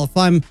 well, hell, if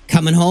I'm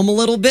coming home a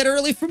little bit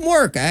early from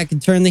work, I can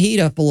turn the heat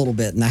up a little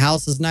bit and the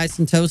house is nice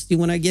and toasty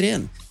when I get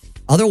in.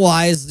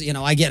 Otherwise,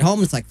 I get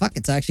home, it's like, fuck,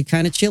 it's actually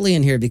kind of chilly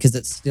in here because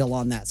it's still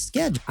on that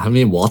schedule. I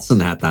mean, Watson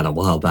had that a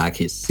while back.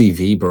 His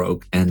CV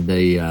broke and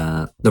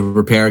the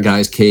repair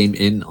guys came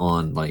in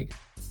on like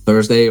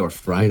Thursday or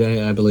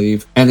Friday, I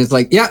believe. And it's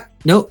like, yeah,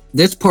 no,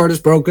 this part is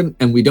broken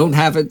and we don't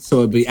have it. So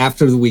it'll be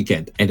after the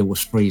weekend. And it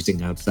was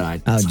freezing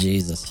outside. Oh,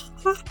 Jesus.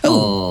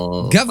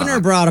 Governor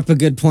brought up a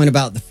good point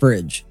about the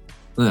fridge.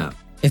 Yeah.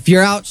 If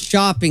you're out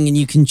shopping and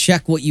you can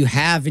check what you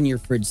have in your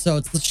fridge. So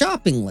it's the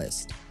shopping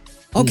list.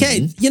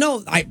 Okay,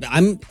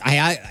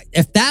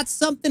 if that's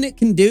something it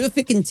can do, if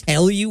it can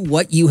tell you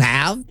what you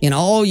have,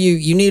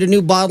 you need a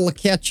new bottle of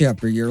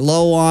ketchup or you're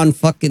low on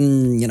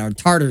fucking,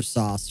 tartar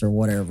sauce or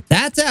whatever.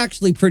 That's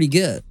actually pretty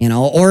good,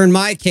 or in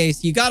my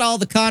case, you got all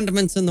the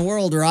condiments in the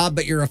world, Rob,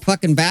 but you're a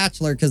fucking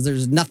bachelor because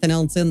there's nothing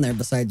else in there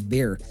besides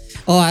beer.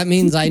 Oh, that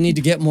means I need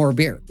to get more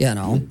beer,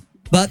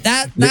 But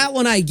that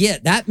one I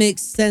get. That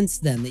makes sense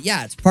then. That,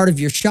 yeah, it's part of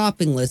your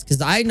shopping list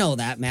because I know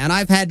that, man.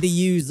 I've had to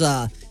use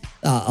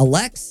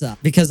Alexa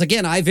because,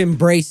 again, I've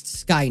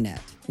embraced Skynet.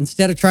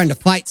 Instead of trying to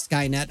fight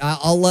Skynet,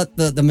 I'll let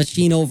the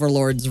machine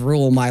overlords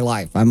rule my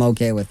life. I'm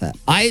okay with that.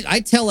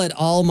 I tell it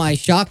all my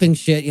shopping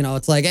shit.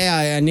 It's like,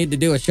 hey, I need to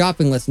do a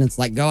shopping list. And it's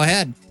like, go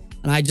ahead.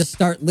 And I just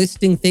start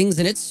listing things.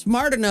 And it's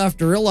smart enough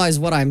to realize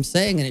what I'm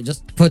saying. And it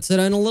just puts it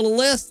in a little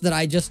list that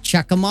I just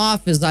check them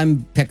off as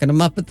I'm picking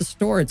them up at the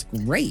store. It's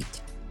great.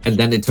 And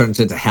then it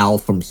turns into Hal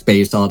from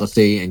Space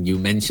Odyssey, and you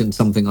mentioned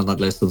something on that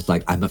list. It's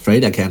like, I'm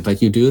afraid I can't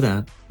let you do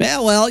that.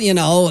 Yeah,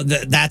 well,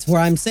 that's where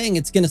I'm saying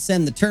it's going to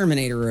send the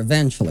Terminator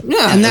eventually.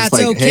 Yeah, and that's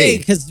like, okay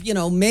because,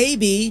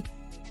 maybe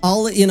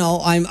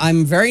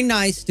I'm very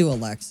nice to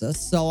Alexa.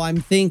 So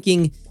I'm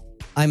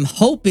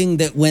hoping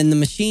that when the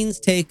machines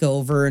take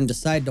over and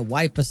decide to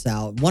wipe us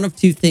out, one of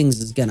two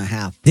things is going to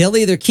happen. They'll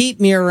either keep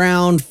me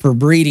around for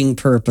breeding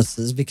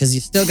purposes because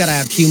you still got to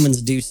have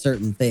humans do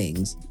certain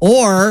things,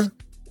 or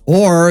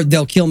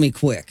they'll kill me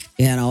quick.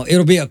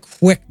 It'll be a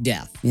quick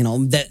death,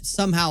 that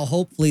somehow,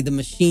 hopefully, the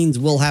machines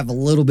will have a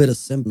little bit of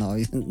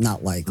sympathy.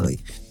 Not likely.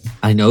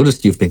 I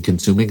noticed you've been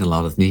consuming a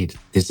lot of meat.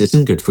 This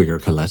isn't good for your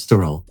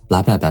cholesterol.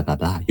 Blah, blah, blah, blah,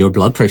 blah. Your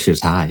blood pressure is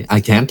high. I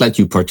can't let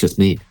you purchase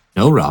meat.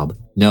 No, Rob.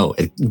 No,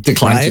 it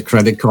declines your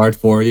credit card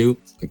for you.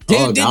 Like,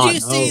 Dude, did you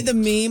see the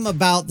meme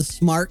about the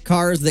smart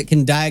cars that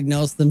can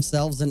diagnose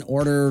themselves and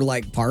order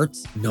like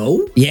parts?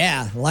 No?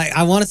 Yeah, like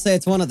I want to say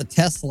it's one of the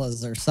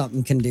Teslas or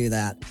something can do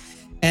that.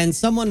 And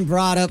someone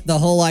brought up the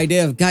whole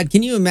idea of, God,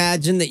 can you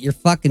imagine that your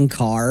fucking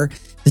car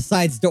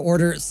decides to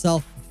order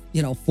itself,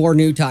 4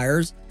 new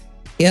tires?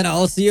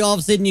 So you all of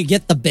a sudden you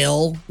get the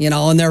bill,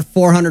 and they're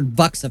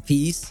 $400 a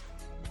piece.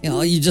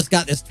 You just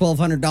got this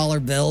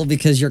 $1,200 bill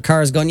because your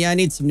car is going, yeah, I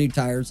need some new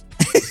tires.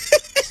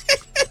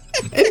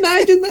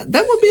 Imagine that.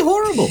 That would be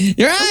horrible.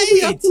 You're right. That would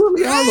be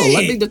absolutely horrible.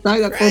 Let me decide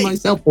that for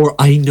myself. Or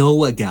I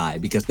know a guy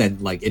because then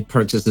it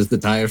purchases the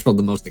tires from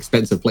the most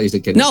expensive place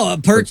it can. No,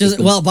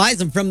 buys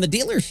them from the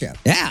dealership.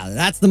 Yeah,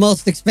 that's the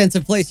most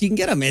expensive place you can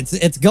get them.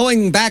 It's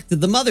going back to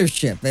the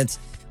mothership.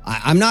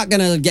 I'm not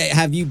going to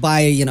have you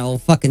buy,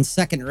 fucking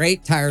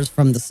second-rate tires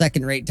from the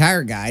second-rate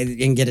tire guy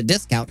and get a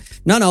discount.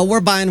 No,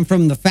 we're buying them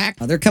from the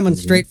factory. They're coming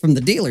straight from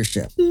the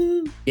dealership.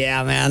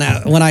 Yeah, man.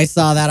 When I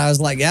saw that, I was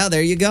like, yeah,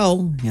 there you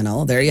go.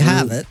 There you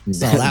have it.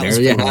 So that was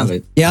there you have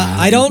it. Yeah,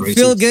 I don't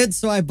feel good,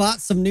 so I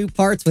bought some new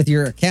parts with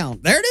your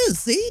account. There it is.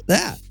 See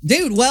that?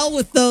 Dude, well,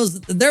 with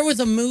those, there was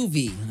a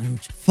movie.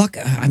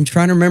 I'm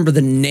trying to remember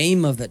the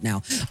name of it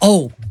now.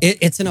 Oh,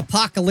 it's an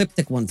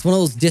apocalyptic one. It's one of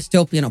those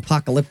dystopian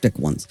apocalyptic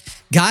ones.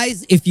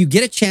 Guys, if you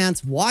get a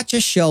chance, watch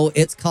a show.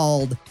 It's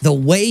called The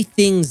Way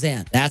Things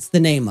End. That's the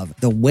name of it.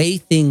 The Way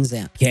Things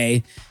End.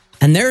 Okay.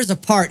 And there's a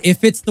part,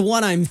 if it's the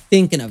one I'm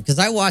thinking of, because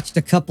I watched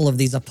a couple of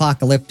these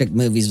apocalyptic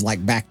movies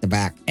like back to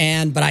back.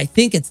 But I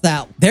think it's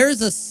that.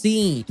 There's a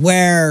scene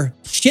where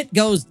shit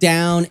goes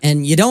down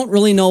and you don't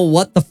really know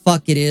what the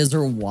fuck it is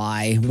or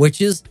why,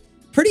 which is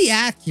pretty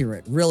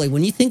accurate, really.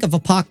 When you think of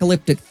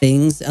apocalyptic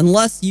things,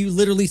 unless you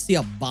literally see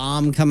a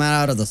bomb come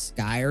out of the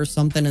sky or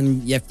something,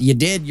 and if you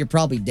did, you're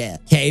probably dead.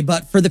 Okay,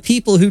 but for the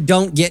people who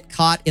don't get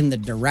caught in the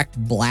direct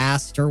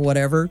blast or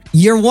whatever,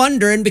 you're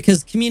wondering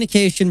because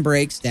communication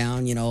breaks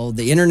down, you know,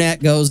 the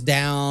internet goes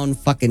down,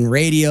 fucking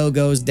radio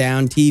goes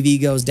down,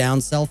 TV goes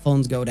down, cell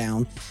phones go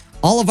down.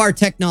 All of our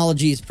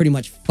technology is pretty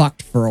much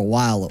fucked for a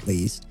while at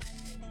least.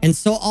 And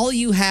so all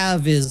you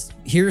have is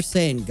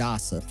hearsay and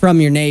gossip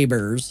from your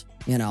neighbors,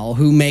 you know,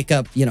 who make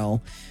up, you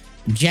know,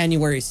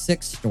 January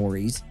 6th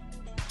stories.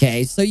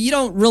 Okay, so you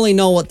don't really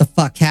know what the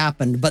fuck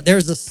happened, but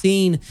there's a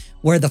scene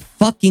where the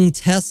fucking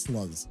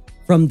Teslas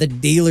from the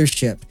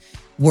dealership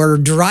were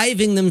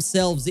driving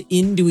themselves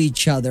into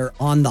each other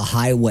on the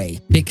highway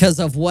because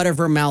of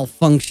whatever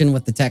malfunction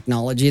with the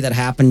technology that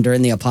happened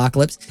during the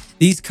apocalypse.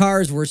 These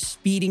cars were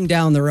speeding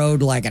down the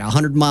road like at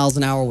 100 miles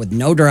an hour with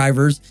no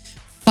drivers,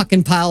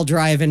 fucking pile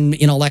driving,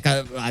 you know, like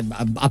a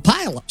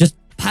pilot, just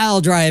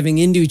pile driving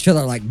into each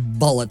other like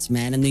bullets,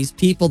 man. And these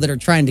people that are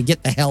trying to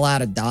get the hell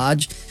out of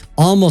Dodge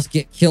almost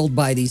get killed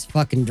by these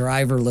fucking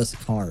driverless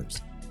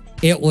cars.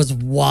 It was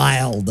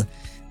wild.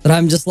 But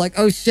I'm just like,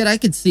 oh shit, I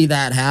could see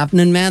that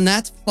happening, man.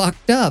 That's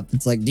fucked up.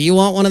 It's like, do you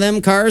want one of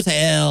them cars?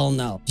 Hell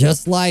no.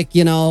 Just like,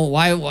 you know,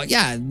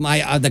 yeah,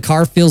 the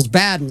car feels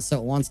bad and so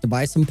it wants to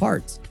buy some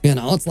parts. You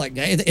know, it's like,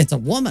 it's a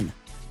woman.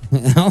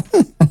 You know?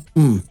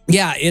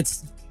 Yeah,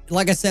 it's,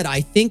 like I said,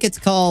 I think it's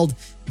called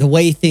The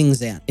Way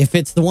Things End. If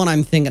it's the one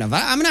I'm thinking of,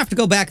 I'm gonna have to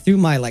go back through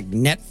my like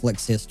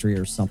Netflix history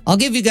or something. I'll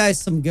give you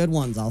guys some good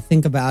ones. I'll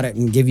think about it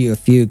and give you a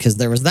few because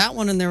there was that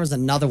one and there was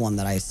another one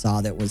that I saw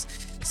that was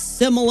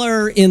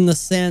similar in the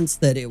sense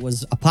that it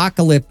was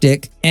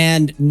apocalyptic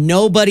and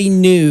nobody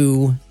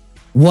knew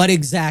what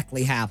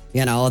exactly happened.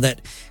 You know,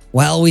 that,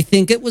 well, we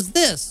think it was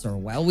this or,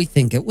 well, we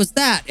think it was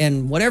that.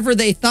 And whatever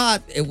they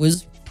thought it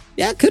was,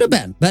 yeah, it could have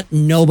been, but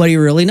nobody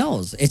really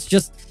knows. It's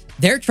just,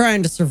 they're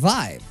trying to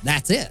survive.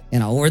 That's it. You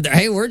know,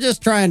 we're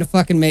just trying to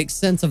fucking make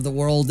sense of the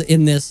world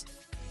in this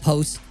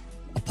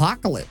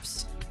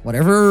post-apocalypse.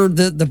 Whatever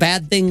the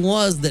bad thing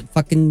was that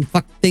fucking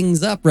fucked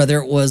things up, whether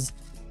it was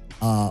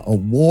a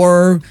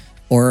war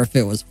or if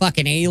it was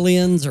fucking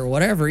aliens or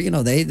whatever, you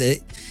know, they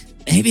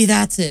maybe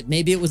that's it.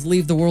 Maybe it was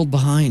leave the world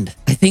behind.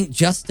 I think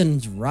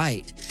Justin's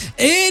right.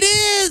 It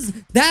is.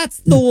 That's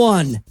the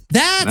one.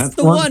 That's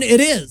the one.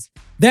 It is.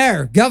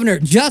 There, Governor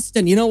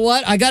Justin, you know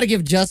what? I got to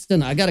give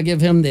Justin, I got to give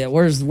him the,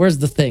 where's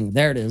the thing?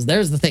 There it is.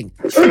 There's the thing.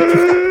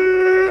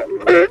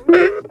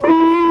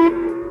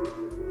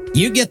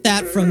 You get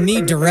that from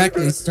me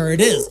directly, sir.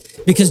 It is.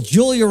 Because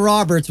Julia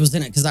Roberts was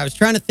in it. Because I was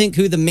trying to think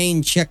who the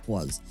main chick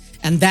was.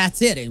 And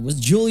that's it. It was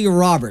Julia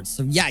Roberts.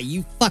 So yeah,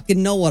 you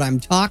fucking know what I'm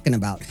talking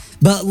about.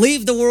 But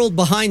Leave the World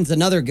Behind's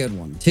another good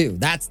one, too.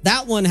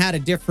 That one had a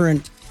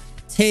different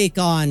take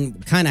on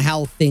kind of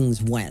how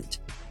things went.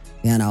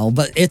 You know,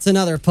 but it's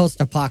another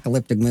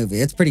post-apocalyptic movie.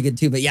 It's pretty good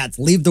too. But yeah, it's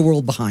Leave the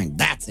World Behind.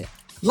 That's it.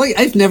 Like,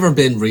 I've never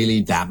been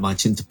really that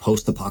much into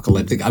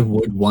post-apocalyptic. I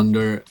would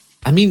wonder.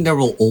 I mean, there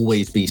will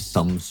always be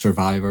some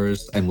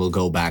survivors, and we'll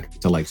go back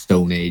to like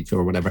Stone Age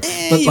or whatever.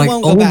 But like,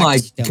 oh my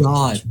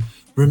God,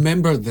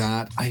 remember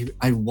that?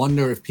 I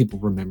wonder if people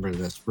remember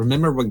this.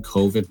 Remember when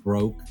COVID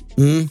broke?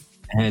 Mm-hmm.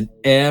 And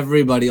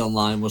everybody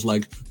online was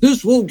like,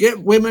 this will get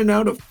women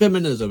out of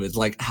feminism. It's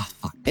like,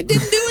 fuck. It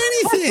didn't do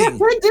anything.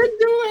 It didn't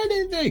do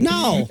anything.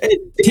 No.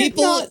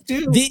 People,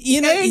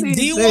 you know,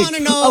 do you want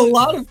to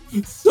know?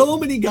 So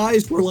many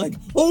guys were like,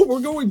 oh,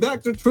 we're going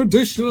back to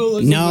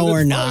traditionalism. No,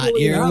 we're not.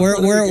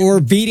 We're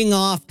beating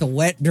off to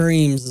wet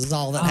dreams is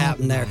all that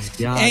happened there.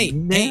 God,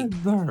 hey,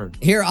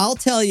 here, I'll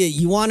tell you,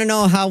 you want to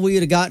know how we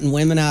would have gotten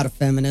women out of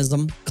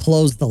feminism?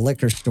 Closed the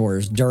liquor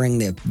stores during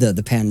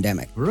the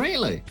pandemic.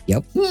 Really?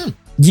 Yep.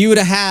 You'd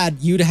have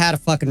had a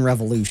fucking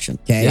revolution,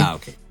 okay? Yeah,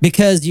 okay.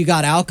 Because you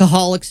got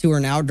alcoholics who are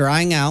now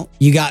drying out.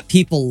 You got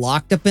people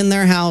locked up in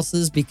their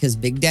houses because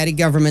Big Daddy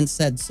government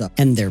said so.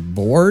 And they're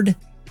bored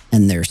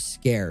and they're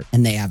scared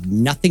and they have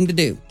nothing to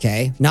do,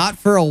 okay? Not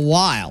for a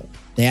while.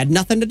 They had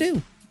nothing to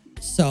do.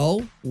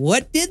 So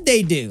what did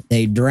they do?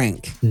 They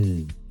drank.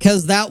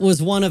 Because that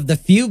was one of the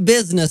few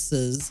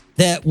businesses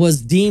that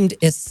was deemed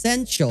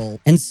essential.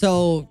 And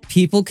so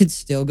people could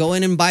still go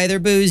in and buy their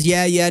booze.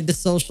 Yeah, you had to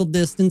social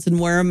distance and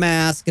wear a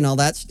mask and all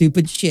that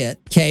stupid shit.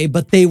 Okay,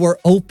 but they were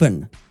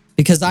open.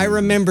 Because I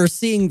remember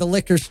seeing the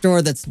liquor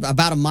store that's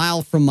about a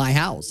mile from my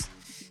house.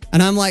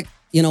 And I'm like,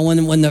 you know,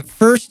 when the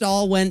first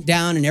all went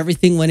down and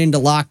everything went into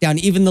lockdown,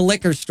 even the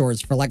liquor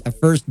stores for like the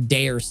first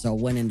day or so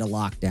went into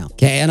lockdown.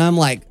 Okay, and I'm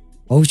like,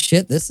 oh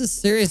shit, this is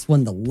serious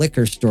when the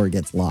liquor store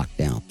gets locked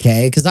down.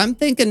 Okay, because I'm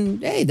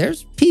thinking, hey,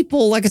 there's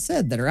people, like I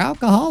said, that are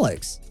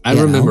alcoholics. I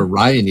remember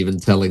Ryan even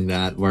telling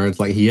that, where it's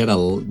like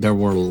there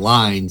were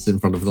lines in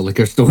front of the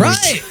liquor store.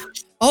 Right.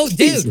 Oh,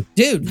 dude,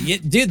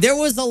 there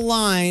was a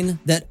line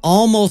that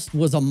almost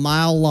was a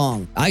mile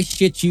long. I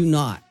shit you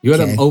not. You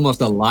had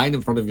almost a line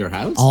in front of your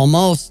house?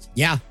 Almost.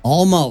 Yeah,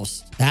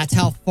 almost. That's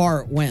how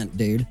far it went,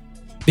 dude.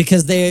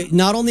 because they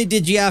not only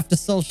did you have to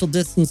social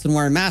distance and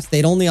wear a mask,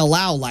 they'd only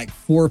allow like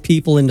 4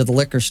 people into the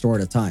liquor store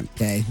at a time.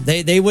 Okay,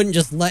 they wouldn't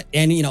just let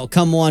any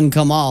come one,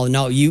 come all.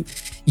 No,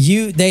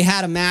 they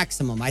had a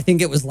maximum. I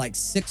think it was like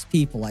 6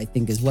 people. I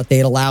think is what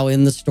they'd allow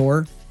in the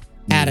store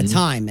at a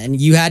time, and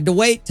you had to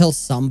wait till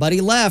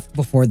somebody left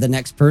before the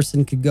next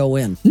person could go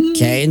in.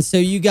 Okay, and so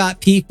you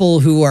got people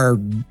who are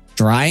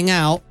drying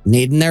out,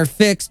 needing their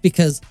fix,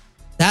 because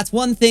that's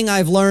one thing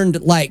I've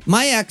learned. Like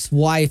my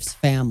ex-wife's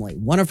family,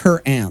 one of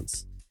her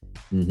aunts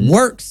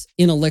works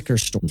in a liquor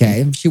store.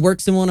 Okay. She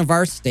works in one of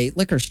our state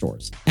liquor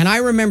stores. And I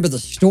remember the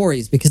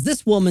stories because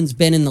this woman's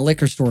been in the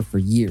liquor store for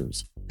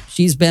years.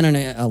 She's been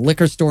a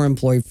liquor store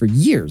employee for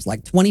years,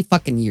 like 20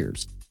 fucking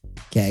years.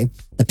 Okay.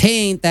 The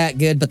pay ain't that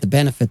good, but the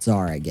benefits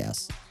are, I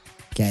guess.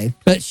 Okay.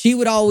 But she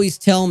would always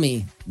tell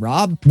me,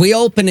 Rob, we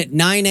open at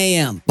 9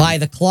 a.m. by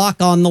the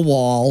clock on the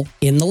wall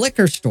in the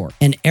liquor store.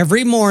 And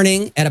every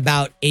morning at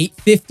about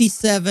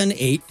 8:57,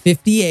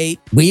 8:58,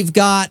 we've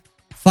got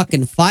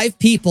fucking 5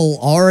 people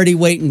already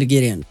waiting to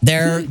get in.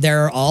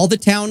 They're all the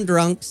town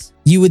drunks.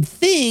 You would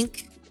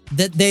think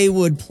that they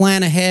would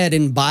plan ahead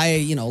and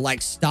buy,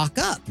 like stock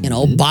up,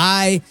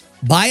 buy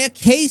a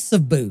case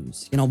of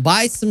booze,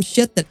 buy some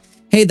shit that,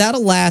 hey,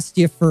 that'll last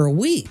you for a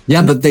week.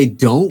 Yeah, but they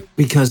don't,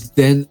 because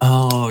then,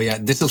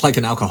 this is like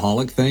an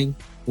alcoholic thing,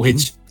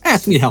 which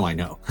ask me how I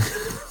know.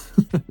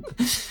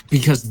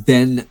 Because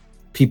then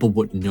people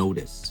would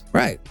notice.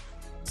 Right.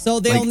 So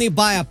they only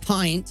buy a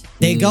pint.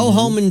 They go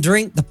home and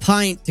drink the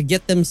pint to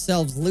get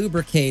themselves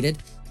lubricated.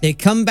 They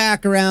come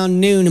back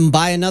around noon and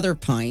buy another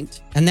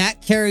pint, and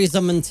that carries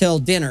them until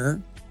dinner.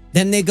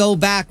 Then they go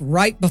back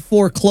right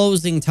before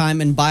closing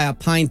time and buy a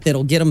pint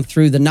that'll get them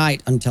through the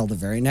night until the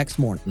very next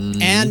morning.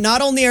 And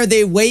not only are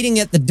they waiting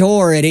at the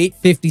door at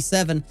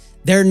 8:57,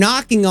 they're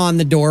knocking on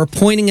the door,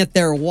 pointing at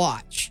their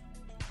watch,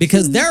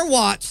 because their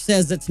watch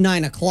says it's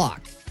 9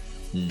 o'clock.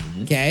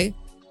 Okay.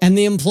 And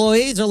the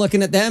employees are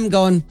looking at them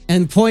going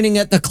and pointing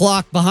at the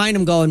clock behind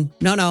them going,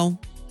 no,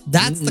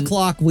 that's the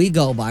clock we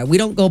go by. We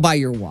don't go by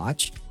your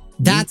watch.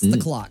 That's the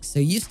clock. So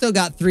you still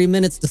got 3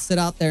 minutes to sit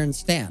out there and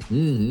stand,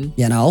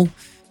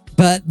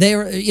 But they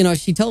were,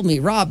 she told me,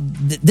 Rob,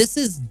 this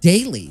is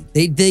daily.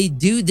 They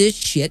do this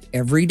shit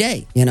every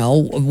day.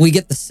 We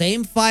get the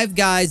same 5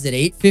 guys at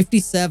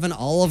 8:57.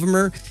 All of them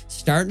are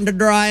starting to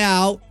dry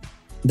out.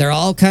 They're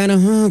all kind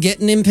of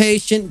getting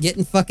impatient,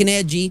 getting fucking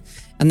edgy.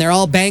 And they're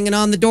all banging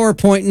on the door,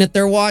 pointing at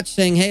their watch,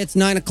 saying, hey, it's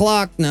 9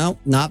 o'clock. No,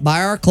 not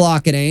by our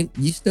clock, it ain't.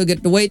 You still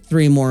get to wait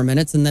 3 more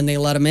minutes, and then they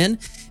let them in.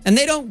 And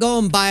they don't go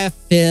and buy a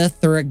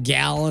 5th or a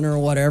gallon or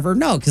whatever.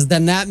 No, because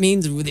then that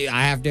means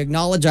I have to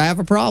acknowledge I have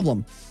a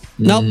problem.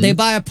 Nope, they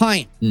buy a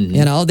pint.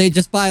 They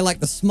just buy like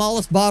the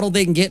smallest bottle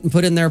they can get and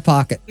put in their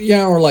pocket.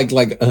 Yeah, or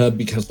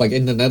because like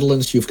in the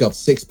Netherlands you've got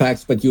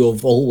 6-packs, but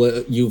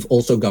you've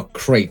also got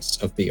crates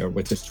of beer,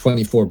 which is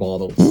 24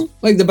 bottles.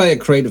 Like they buy a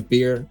crate of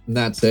beer and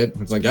that's it.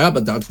 It's like, yeah,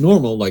 but that's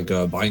normal. Like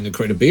buying a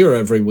crate of beer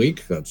every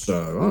week. That's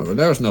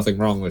there's nothing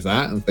wrong with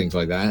that and things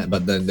like that.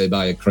 But then they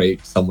buy a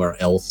crate somewhere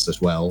else as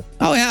well.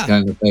 Oh yeah,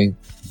 kind of thing.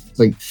 It's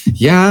like,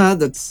 yeah,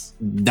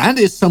 that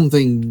is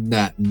something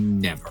that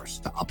never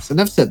stops. And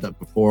I've said that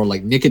before,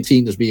 like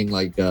nicotine is being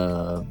like,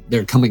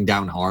 they're coming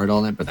down hard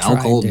on it, but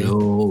alcohol,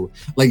 no.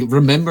 Like,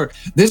 remember,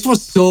 this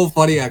was so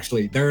funny,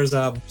 actually. There's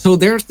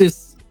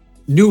this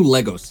new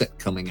Lego set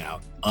coming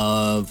out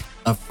of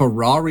a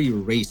Ferrari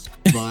race,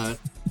 but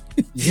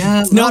yeah,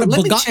 it's not a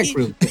let Bugatti. Me check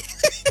real quick.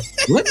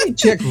 Let me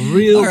check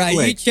real quick. All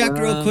right, you check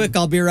real quick.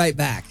 I'll be right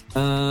back.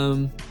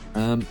 Because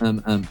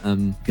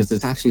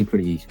it's actually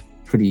pretty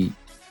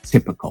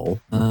typical,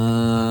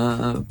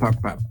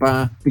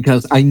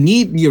 because I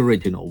need the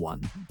original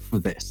one for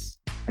this.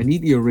 I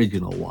need the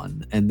original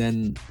one, and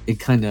then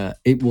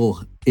it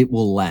will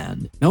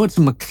land. No, it's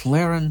a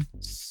McLaren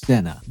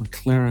Senna,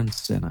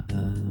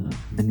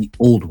 and the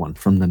old one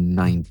from the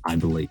 9th, I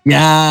believe.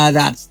 Yeah,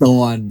 that's the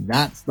one.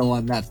 Yeah.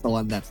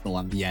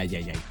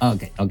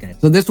 Okay.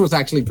 So this was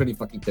actually pretty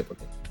fucking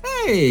typical.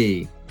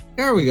 Hey.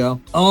 There we go.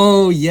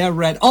 Oh, yeah,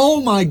 Red. Oh,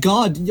 my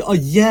God. Oh,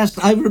 yes,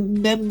 I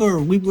remember.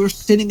 We were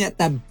sitting at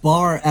that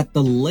bar at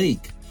the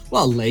lake.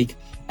 Well,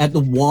 at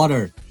the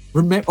water.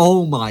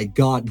 Oh, my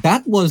God.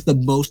 That was the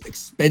most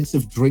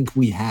expensive drink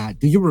we had.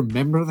 Do you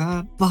remember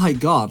that? My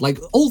God. Like,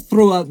 all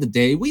throughout the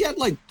day, we had,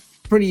 like,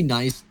 pretty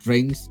nice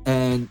drinks,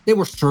 and they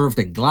were served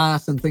in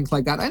glass and things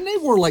like that, and they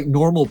were like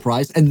normal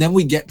price. And then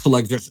we get to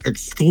like this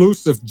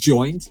exclusive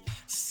joint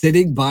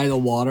sitting by the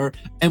water,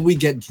 and we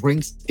get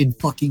drinks in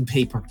fucking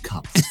paper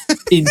cups.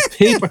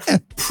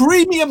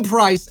 Premium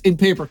price in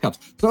paper cups.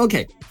 So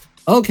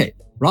okay,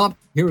 Rob,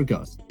 here it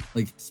goes.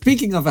 Like,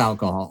 speaking of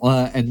alcohol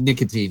and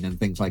nicotine and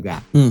things like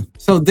that.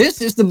 So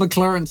this is the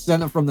McLaren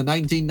Senna from the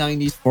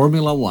 1990s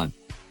Formula One.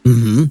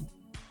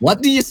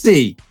 What do you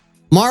see?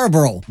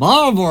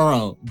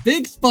 Marlboro,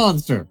 big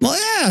sponsor. Well,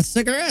 yeah,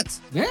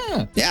 cigarettes.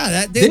 Yeah.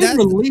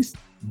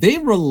 They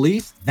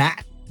released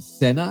that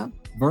Senna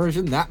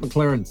version, that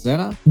McLaren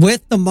Senna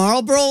with the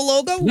Marlboro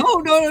logo.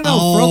 No.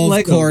 Oh, from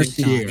Lego of course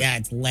this year. Yeah,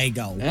 it's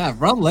Lego. Yeah,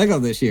 from Lego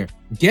this year.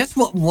 Guess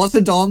what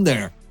wasn't on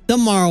there? The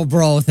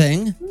Marlboro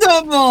thing. The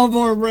love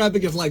Marlboro Red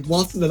because like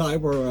Watson and I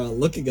were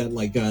looking at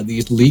like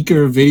these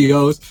leaker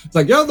videos. It's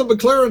like, yeah, the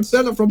McLaren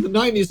Senna from the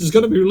 90s is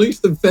going to be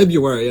released in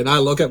February. And I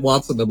look at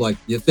Watson and I'm like,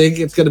 you think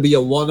it's going to be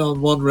a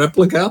one-on-one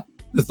replica?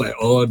 It's like,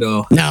 oh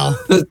no. No.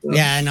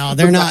 Yeah, no,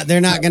 they're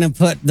not gonna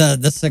put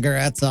the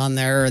cigarettes on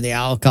there or the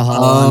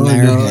alcohol on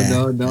there.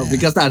 No. Yeah.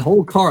 Because that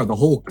whole car, the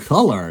whole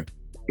color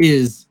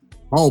is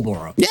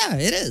Marlboro. Yeah,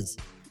 it is.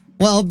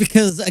 Well,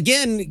 because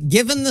again,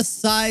 given the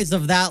size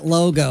of that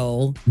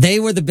logo, they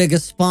were the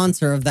biggest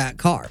sponsor of that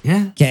car.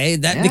 Yeah. Okay.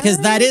 Because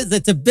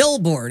it's a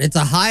billboard. It's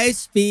a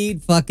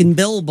high-speed fucking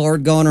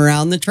billboard going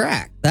around the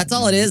track. That's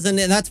all it is. And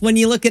that's when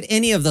you look at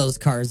any of those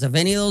cars, of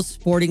any of those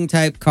sporting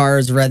type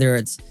cars, whether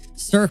it's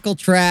circle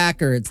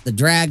track or it's the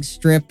drag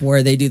strip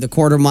where they do the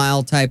quarter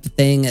mile type of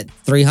thing at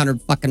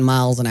 300 fucking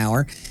miles an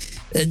hour.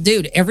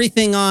 Dude,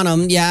 everything on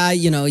them. Yeah.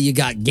 You know, you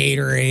got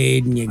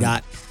Gatorade and you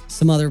got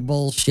some other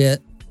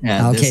bullshit.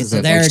 Yeah, okay,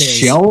 so there it is.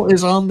 Shell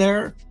is on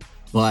there,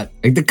 but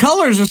like, the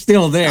colors are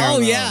still there.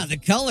 Oh, though. yeah, the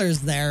color's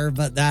there,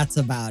 but that's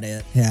about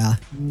it. Yeah.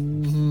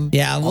 Mm-hmm.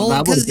 Yeah,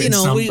 well, because, you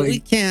know, we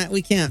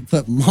can't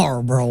put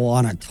Marlboro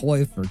on a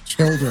toy for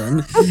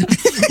children.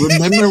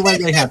 Remember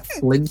when they had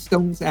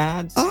Flintstones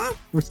ads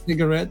for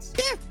cigarettes?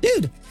 Yeah,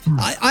 dude.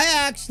 I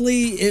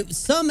actually,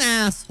 some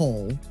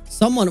asshole,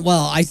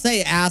 I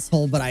say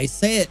asshole, but I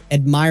say it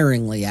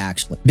admiringly,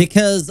 actually,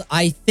 because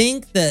I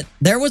think that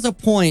there was a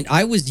point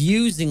I was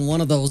using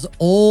one of those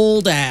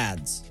old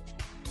ads.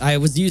 I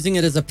was using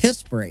it as a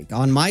piss break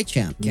on my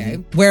channel, okay?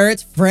 Where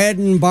it's Fred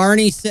and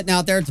Barney sitting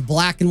out there, it's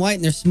black and white,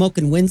 and they're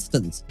smoking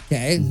Winston's,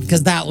 okay?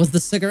 Because that was the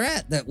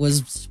cigarette that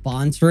was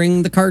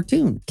sponsoring the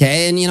cartoon,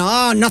 okay? And, you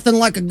know, nothing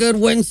like a good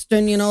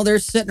Winston, you know, they're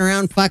sitting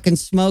around fucking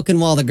smoking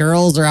while the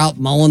girls are out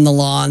mowing the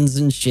lawns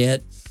and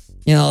shit.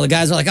 You know, the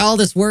guys are like, all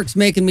this work's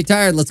making me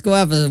tired. Let's go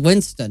have a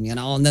Winston, you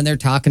know? And then they're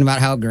talking about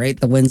how great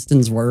the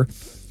Winstons were.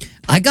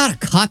 I got a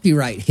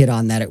copyright hit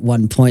on that at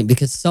one point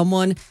because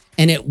someone,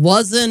 and it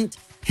wasn't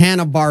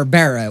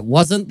Hanna-Barbera. It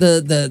wasn't the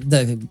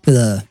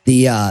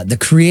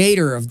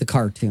creator of the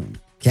cartoon.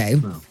 Okay.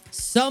 Oh.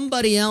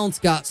 Somebody else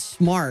got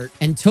smart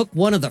and took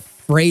one of the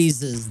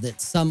phrases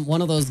that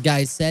one of those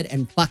guys said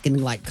and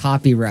fucking like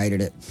copyrighted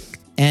it.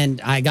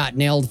 And I got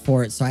nailed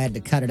for it, so I had to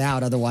cut it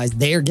out. Otherwise,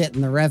 they're getting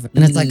the revenue.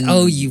 And it's like,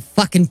 oh, you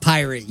fucking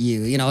pirate,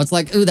 you. You know, it's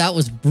like, ooh, that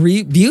was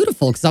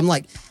beautiful. Because I'm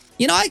like,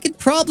 you know, I could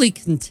probably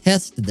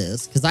contest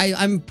this because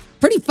I'm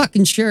pretty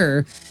fucking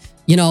sure.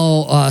 You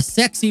know,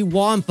 Sexy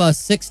Wampa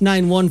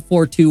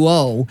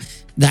 691420,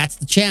 that's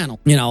the channel,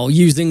 you know,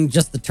 using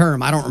just the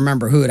term. I don't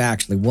remember who it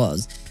actually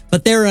was,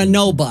 but they're a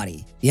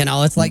nobody. You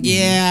know, it's like,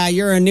 yeah,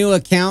 you're a new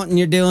account and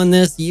you're doing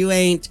this.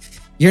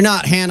 You're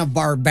not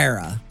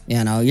Hanna-Barbera,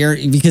 you know,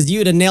 because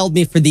you'd have nailed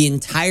me for the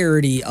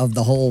entirety of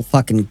the whole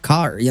fucking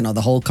you know,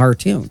 the whole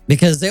cartoon,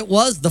 because it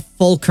was the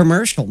full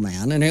commercial,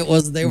 man. And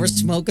they were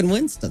smoking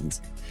Winston's.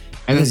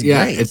 And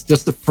it's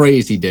just a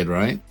phrase he did,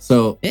 right?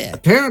 So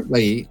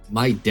apparently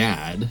my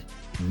dad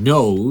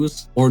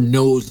knows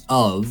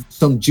of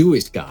some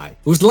Jewish guy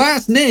whose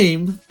last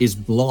name is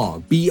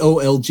Blog,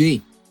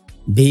 B-O-L-G.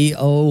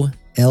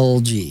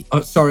 B-O-L-G.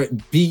 Oh, sorry,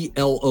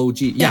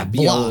 B-L-O-G. Yeah,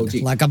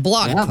 B-L-O-G. Like a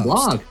blog post.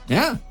 Blog.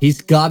 Yeah,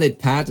 he's got it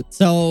patented.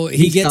 So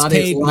he gets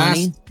paid his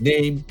money. Last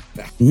name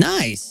back.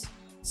 Nice.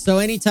 So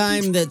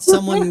anytime that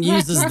someone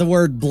uses the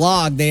word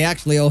blog, they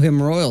actually owe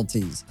him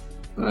royalties.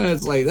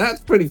 It's like, that's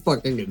pretty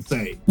fucking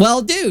insane.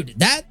 Well, dude,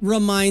 that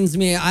reminds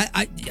me,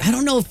 I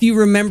don't know if you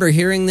remember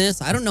hearing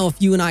this. I don't know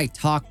if you and I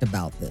talked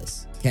about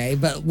this, okay?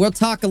 But we'll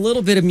talk a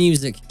little bit of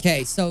music,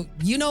 okay? So,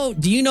 do you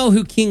know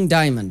who King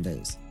Diamond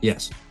is?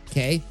 Yes.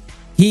 Okay.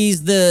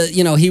 He's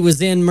he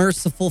was in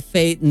Merciful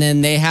Fate, and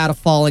then they had a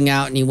falling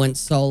out, and he went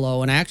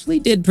solo and actually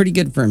did pretty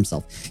good for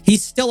himself.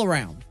 He's still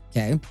around,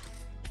 okay?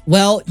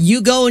 Well,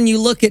 you go and you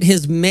look at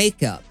his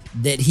makeup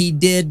that he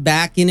did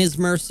back in his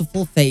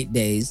Merciful Fate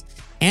days,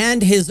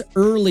 and his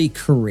early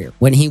career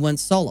when he went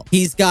solo.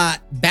 He's got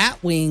bat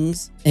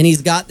wings and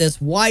he's got this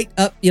white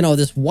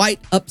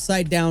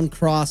upside down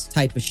cross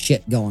type of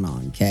shit going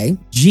on, okay?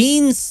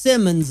 Gene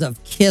Simmons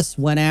of Kiss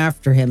went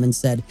after him and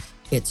said,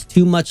 it's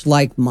too much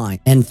like mine,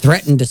 and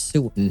threatened to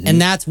sue him.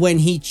 And that's when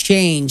he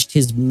changed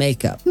his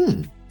makeup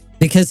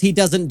because he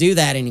doesn't do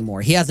that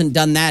anymore. He hasn't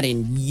done that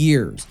in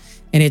years.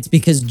 And it's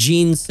because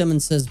Gene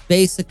Simmons says,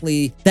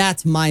 basically,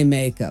 that's my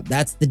makeup.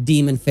 That's the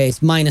demon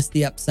face minus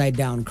the upside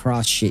down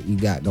cross shit you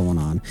got going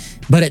on.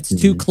 But it's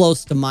too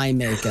close to my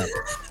makeup.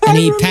 And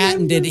he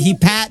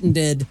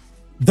patented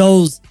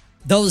those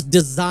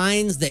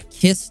designs that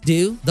Kiss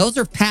do. Those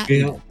are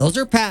patented. Yeah. Those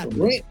are patented.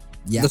 Right.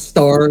 Yeah. The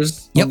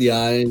stars on the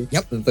eyes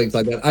and things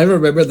like that. I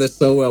remember this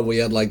so well. We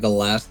had like the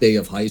last day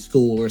of high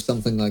school or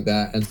something like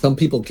that. And some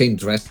people came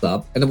dressed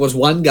up. And there was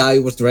one guy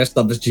who was dressed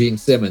up as Gene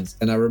Simmons.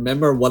 And I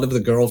remember one of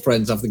the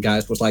girlfriends of the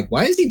guys was like,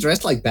 why is he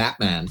dressed like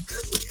Batman?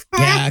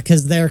 Yeah,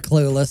 because they're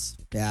clueless.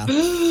 Yeah.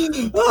 Oh,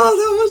 that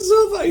was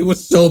so funny. He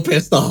was so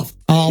pissed off.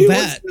 I'll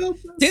bet.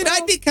 Dude,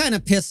 I'd be kind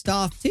of pissed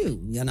off too,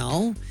 you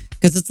know?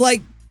 Because it's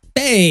like,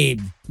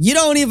 babe, you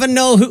don't even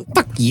know who.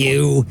 Fuck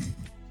you.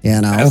 You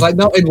know, I was like,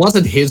 no, it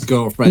wasn't his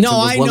girlfriend. No,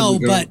 I know,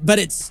 but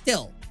it's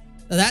still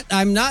that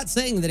I'm not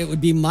saying that it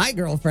would be my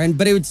girlfriend,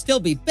 but it would still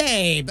be,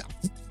 babe,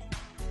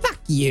 fuck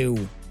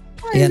you.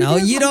 You know,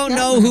 you don't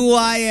know who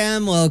I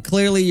am. Well,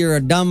 clearly you're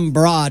a dumb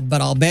broad,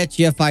 but I'll bet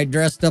you if I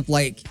dressed up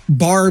like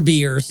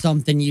Barbie or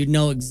something, you'd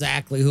know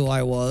exactly who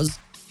I was.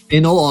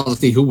 In all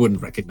honesty, who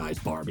wouldn't recognize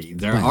Barbie?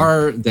 There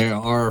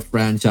are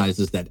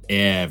franchises that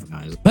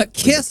everyone. But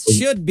Kiss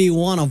should be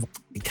one of them.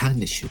 It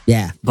kind of should.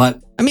 Yeah.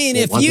 But I mean,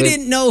 if you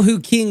didn't know who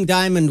King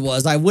Diamond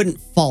was, I wouldn't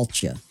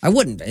fault you. I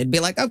wouldn't. It'd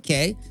be like,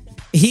 okay,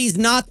 he's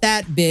not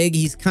that big.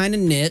 He's kind of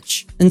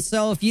niche. And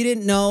so if you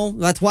didn't know,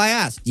 that's why I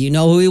asked, do you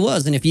know who he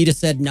was? And if you just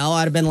said no,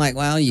 I'd have been like,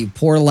 well, you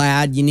poor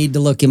lad, you need to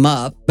look him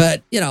up.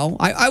 But, you know,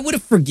 I would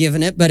have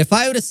forgiven it. But if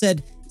I would have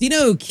said, do you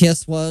know who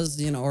Kiss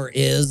was, you know, or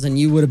is, and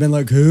you would have been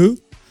like, who?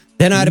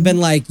 Then I'd have been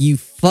like, you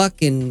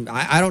fucking,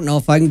 I don't know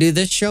if I can do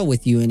this show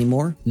with you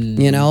anymore.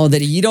 You know,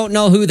 that you don't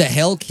know who the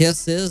hell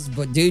Kiss is,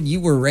 but dude,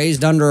 you were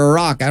raised under a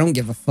rock. I don't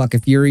give a fuck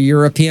if you're a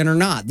European or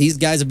not. These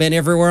guys have been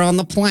everywhere on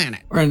the planet.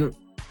 And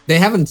they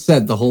haven't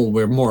said the whole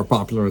we're more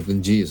popular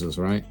than Jesus,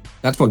 right?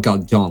 That's what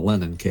got John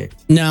Lennon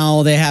kicked.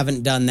 No, they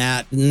haven't done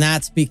that. And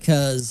that's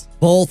because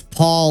both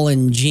Paul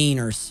and Gene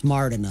are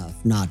smart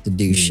enough not to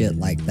do shit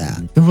like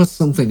that. There was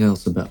something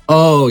else about...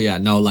 Oh, yeah.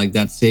 No, like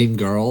that same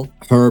girl,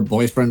 her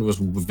boyfriend was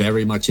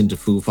very much into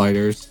Foo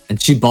Fighters. And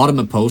she bought him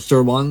a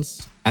poster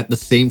once at the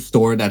same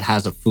store that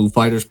has a Foo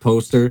Fighters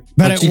poster.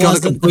 But she got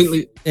a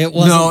completely... It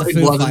wasn't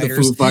the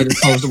Foo Fighters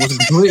poster. It was a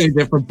completely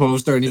different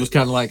poster. And he was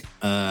kind of like...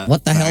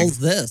 what the hell's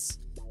this?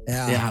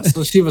 Yeah,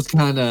 so she was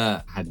kind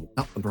of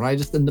not the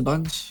brightest in the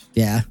bunch.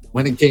 Yeah.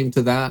 When it came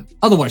to that.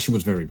 Otherwise, she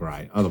was very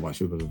bright. Otherwise,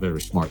 she was a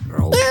very smart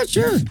girl. Yeah,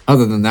 sure.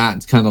 Other than that,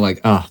 it's kind of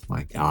like, oh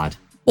my God.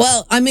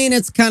 Well, I mean,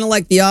 it's kind of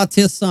like the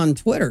autists on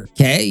Twitter,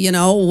 okay? You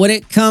know, when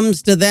it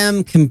comes to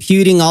them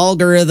computing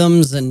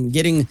algorithms and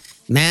getting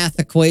math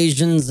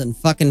equations and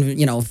fucking,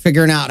 you know,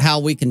 figuring out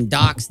how we can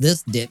dox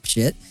this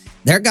dipshit,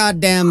 they're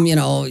goddamn, you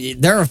know,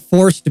 they're a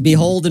force to be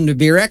beholden to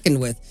be reckoned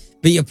with.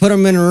 But you put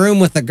them in a room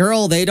with a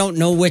girl, they don't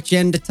know which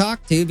end to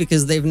talk to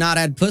because they've not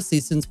had pussy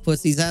since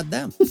pussy's had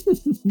them.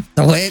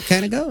 The way it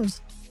kind of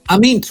goes. I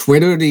mean,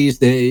 Twitter these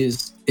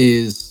days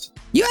is...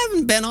 You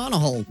haven't been on a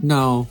whole...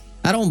 No.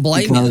 I don't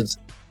blame you.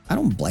 I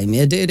don't blame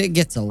you, dude. It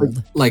gets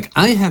old. Like,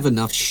 I have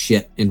enough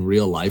shit in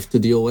real life to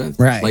deal with.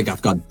 Right. Like,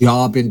 I've got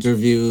job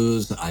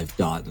interviews. I've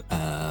got,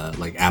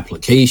 like,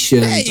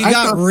 applications. Hey, you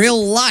got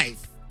real life.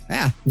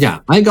 Yeah. Yeah,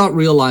 I got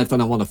real life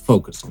and I want to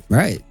focus on it.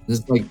 Right.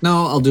 It's like,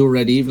 no, I'll do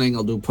Red Evening,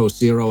 I'll do Post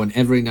Zero, and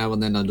every now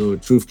and then I'll do a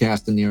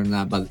Truthcast in here and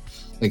that. But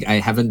like, I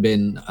haven't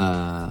been,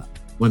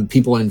 when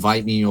people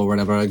invite me or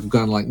whatever, I'm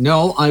kind of like,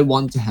 no, I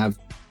want to have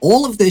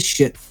all of this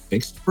shit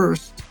fixed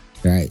first.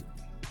 Right.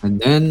 And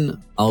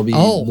then I'll be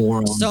more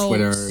on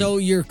Twitter. So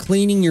you're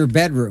cleaning your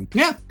bedroom.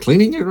 Yeah,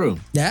 cleaning your room.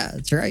 Yeah,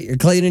 that's right. You're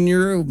cleaning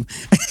your room.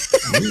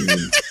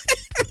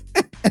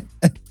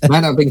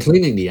 Man, I've been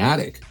cleaning the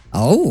attic.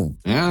 Oh.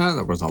 Yeah,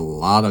 there was a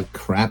lot of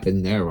crap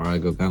in there where I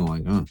go kind of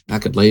like, oh,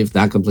 that could leave,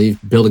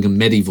 building a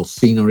medieval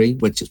scenery,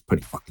 which is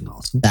pretty fucking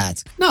awesome.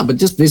 No, but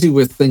just busy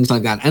with things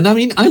like that. And I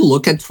mean, I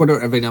look at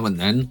Twitter every now and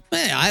then.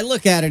 Hey, I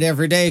look at it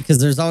every day because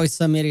there's always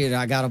some idiot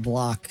I got to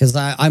block because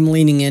I'm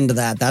leaning into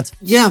that.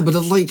 Yeah, but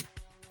like,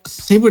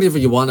 say whatever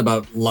you want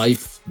about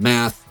life,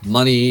 math,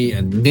 money,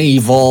 and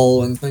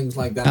naval and things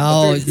like that.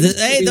 Oh,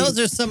 hey, those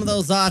are some of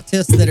those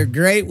autists that are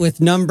great with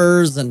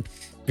numbers and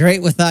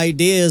great with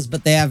ideas,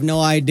 but they have no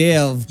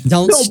idea of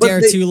don't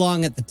stare too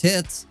long at the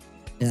tits.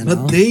 You know?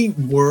 But they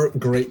were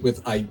great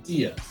with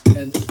ideas.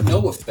 And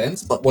no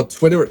offense, but what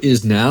Twitter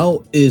is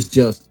now is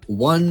just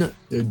one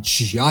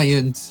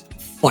giant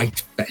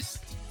fight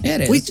fest.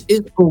 It is. Which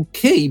is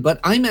okay, but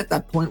I'm at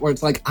that point where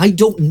it's like, I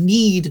don't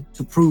need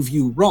to prove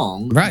you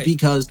wrong, right?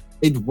 Because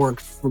it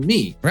worked for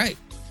me. Right.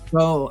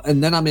 So,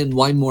 and then I'm in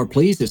Why More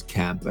Pleases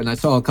camp, and I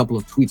saw a couple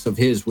of tweets of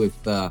his with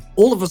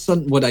all of a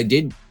sudden what I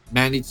did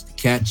manage to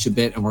catch a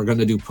bit, and we're going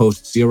to do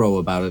Post Zero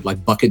about it,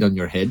 like bucket on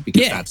your head,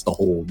 because that's the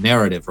whole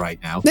narrative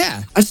right now.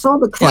 Yeah. I saw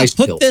the Christ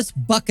put this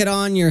bucket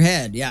on your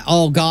head. Yeah.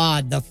 Oh,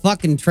 God. The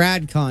fucking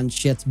TradCon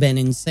shit's been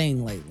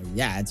insane lately.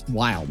 Yeah, it's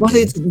wild. But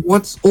it's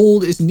what's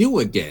old is new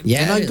again.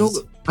 Yeah, and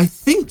I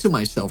think to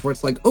myself, where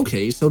it's like,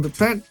 okay, so the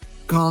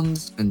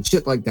TradCons and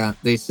shit like that,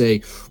 they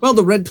say, well,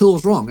 the red pill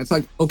is wrong. It's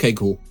like, okay,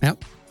 cool.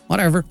 Yep.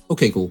 Whatever.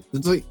 Okay, cool.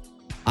 It's like,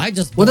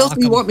 what else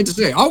do you want me to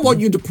say? I want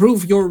you to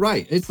prove you're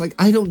right. It's like,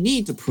 I don't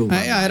need to prove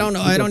I don't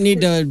know. I don't need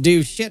to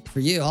do shit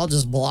for you. I'll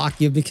just block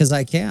you because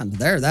I can.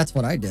 That's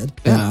what I did.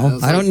 Yeah, you know?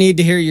 I don't need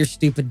to hear your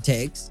stupid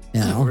takes.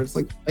 You know? It's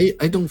like,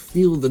 I don't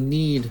feel the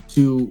need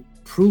to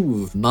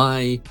prove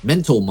my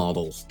mental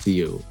models to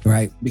you.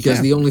 Right.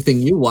 Because the only thing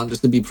you want is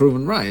to be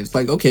proven right. It's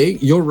like, okay,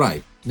 you're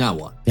right. Now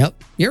what?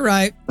 Yep, you're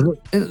right.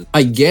 And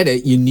I get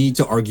it. You need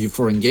to argue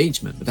for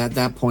engagement. But at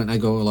that point, I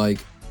go like,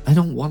 I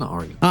don't want to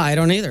argue. I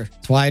don't either.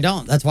 That's why I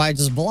don't. That's why I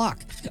just block.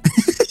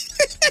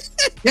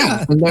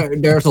 Yeah,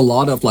 and there's a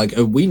lot of like,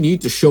 we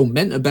need to show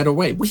men a better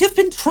way. We have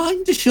been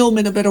trying to show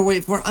men a better way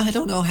for, I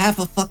don't know, half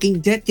a fucking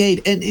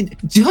decade. And it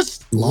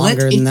just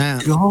longer let than it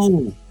that.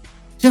 Go.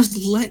 just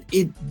let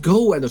it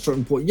go at a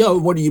certain point. Yo,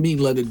 what do you mean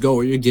let it go?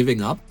 Are you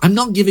giving up? I'm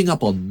not giving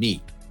up on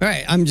me.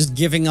 Right. I'm just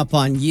giving up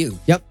on you.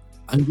 Yep.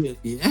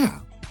 Yeah.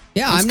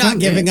 Yeah, I'm not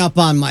giving up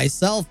on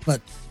myself, but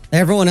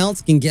everyone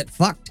else can get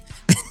fucked.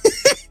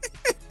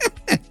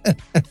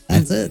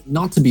 That's it.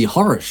 Not to be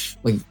harsh.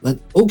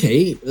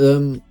 Okay,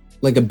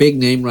 like a big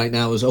name right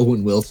now is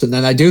Owen Wilson,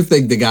 and I do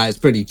think the guy is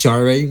pretty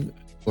charming.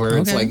 Where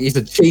it's like he's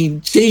a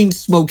chain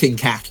smoking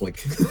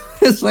Catholic.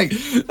 It's like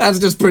that's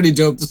just pretty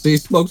dope to see.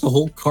 Smokes a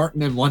whole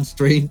carton in one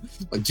stream.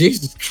 Like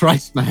Jesus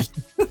Christ, man.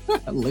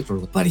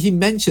 Literally. But he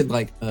mentioned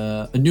like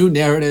a new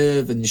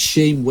narrative and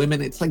shame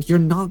women. It's like you're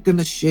not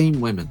gonna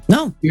shame women.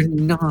 No, you're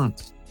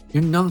not.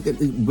 You're not.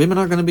 Women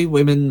are going to be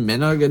women.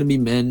 Men are going to be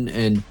men.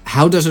 And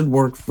how does it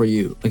work for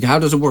you? Like, how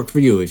does it work for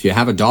you? If you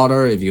have a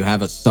daughter, if you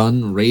have a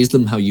son, raise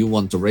them how you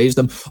want to raise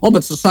them. Oh,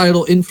 but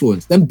societal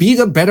influence. Then be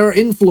the better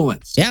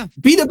influence. Yeah.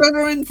 Be the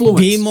better influence.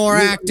 Be more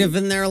active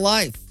in their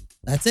life.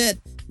 That's it.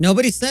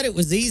 Nobody said it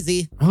was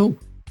easy. Oh.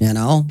 You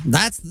know,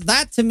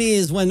 that to me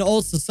is when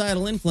old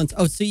societal influence.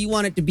 Oh, so you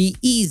want it to be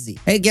easy.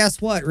 Hey,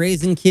 guess what?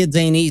 Raising kids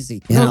ain't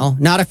easy. You know,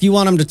 not if you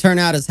want them to turn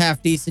out as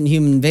half decent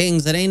human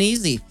beings. It ain't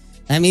easy.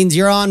 That means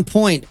you're on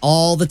point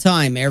all the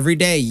time, every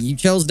day. You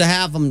chose to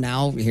have them.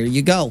 Now, here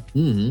you go.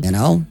 Mm-hmm. You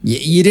know,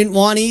 you didn't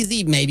want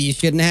easy. Maybe you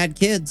shouldn't have had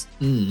kids.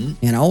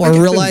 Mm-hmm. You know, or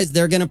realize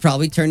they're going to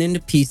probably turn into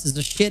pieces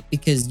of shit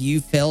because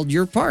you failed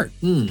your part.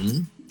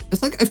 Mm-hmm.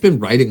 It's like I've been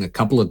writing a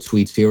couple of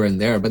tweets here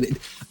and there, but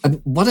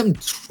what I'm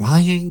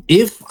trying,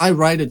 if I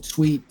write a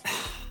tweet,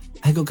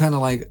 I go kind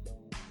of like,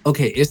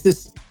 okay, is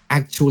this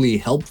actually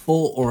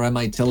helpful or am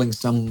I telling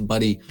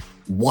somebody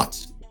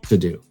what to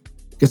do?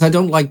 Because I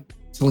don't like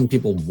telling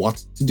people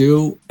what to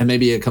do, and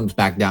maybe it comes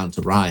back down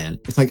to Ryan.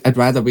 It's like I'd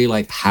rather be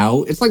like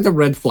how. It's like the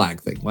red flag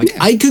thing. Like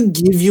I could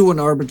give you an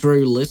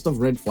arbitrary list of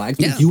red flags,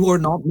 but you are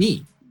not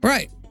me.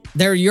 Right.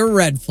 They're your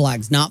red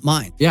flags, not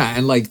mine. Yeah,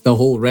 and like the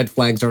whole red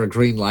flags are a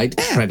green light,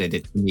 credit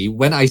it to me.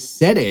 When I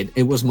said it,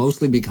 it was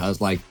mostly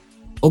because like,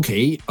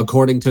 okay,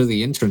 according to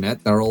the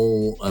internet, they're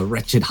all a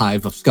wretched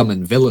hive of scum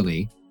and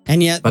villainy.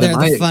 And yet they're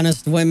the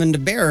funnest women to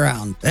be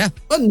around. Yeah.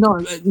 But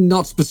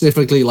not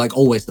specifically like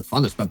always the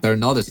funnest, but they're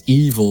not as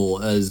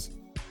evil as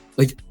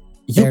like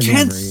you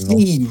can't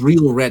see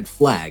real red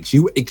flags.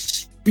 You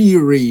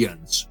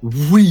experience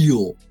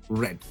real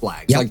red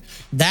flags. Yep. Like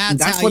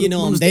that's how you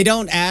know them. They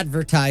don't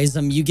advertise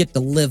them. You get to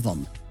live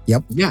them.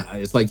 Yep. Yeah,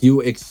 it's like you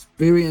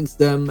experience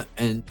them,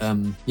 and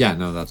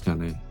that's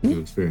kind of you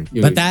experience.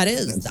 But that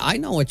is, I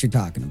know what you're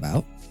talking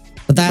about.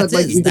 But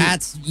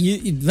that's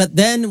you. But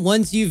then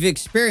once you've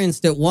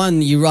experienced it,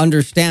 you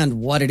understand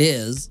what it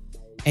is,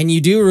 and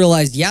you do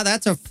realize, yeah,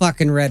 that's a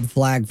fucking red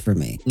flag for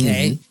me.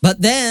 Okay. Mm-hmm.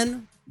 But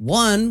then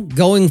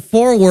going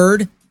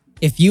forward,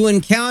 if you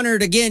encounter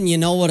it again, you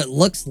know what it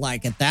looks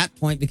like at that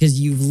point because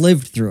you've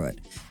lived through it.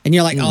 And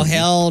you're like, oh,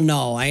 hell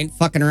no, I ain't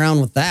fucking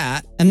around with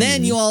that. And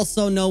then you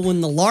also know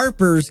when the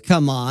LARPers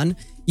come on,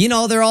 you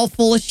know, they're all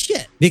full of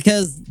shit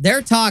because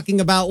they're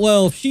talking about,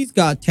 well, if she's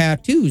got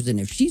tattoos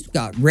and if she's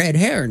got red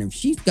hair and if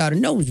she's got a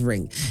nose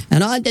ring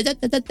and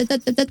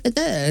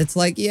it's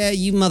like, yeah,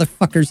 you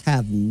motherfuckers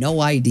have no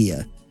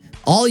idea.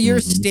 All you're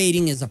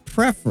stating is a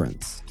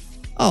preference.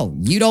 Oh,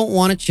 you don't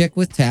want a chick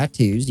with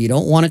tattoos. You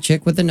don't want a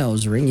chick with a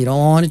nose ring. You don't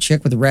want a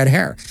chick with red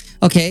hair.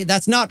 Okay,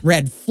 that's not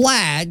red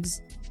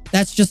flags.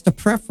 That's just a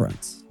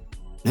preference.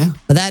 Yeah.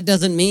 But that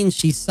doesn't mean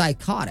she's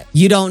psychotic.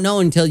 You don't know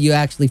until you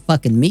actually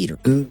fucking meet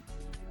her.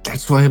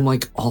 That's why I'm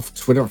like off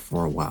Twitter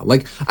for a while.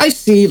 Like I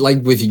see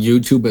like with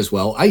YouTube as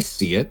well, I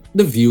see it.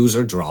 The views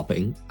are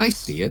dropping. I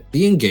see it.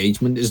 The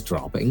engagement is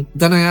dropping.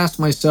 Then I ask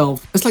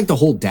myself, it's like the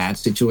whole dad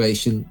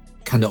situation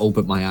kind of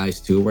opened my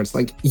eyes too, where it's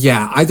like,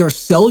 yeah, either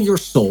sell your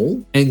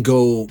soul and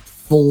go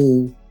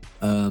full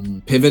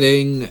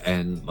pivoting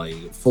and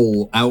like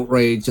full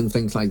outrage and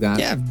things like that.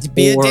 Yeah,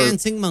 be a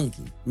dancing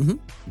monkey. Mm-hmm.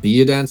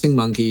 Be a dancing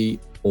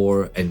monkey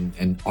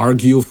and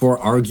argue for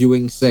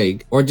arguing's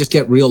sake, or just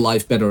get real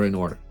life better in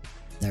order.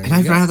 And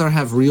I'd rather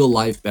have real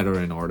life better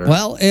in order.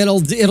 Well,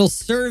 it'll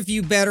serve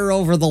you better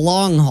over the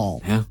long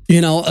haul. Yeah. You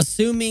know,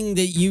 assuming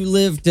that you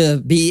live to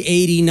be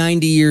 80,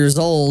 90 years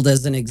old,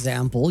 as an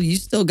example, you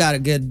still got a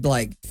good,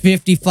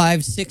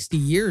 55, 60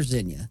 years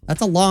in you.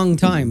 That's a long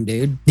time,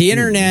 dude. The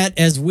internet,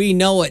 as we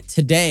know it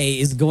today,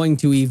 is going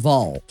to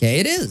evolve. Okay,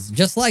 it is.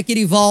 Just like it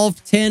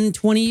evolved 10,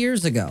 20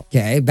 years ago.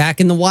 Okay,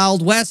 back in the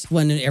Wild West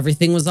when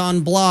everything was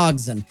on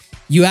blogs and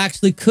you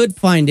actually could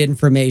find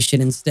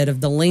information instead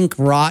of the link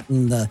rot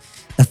and the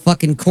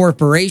fucking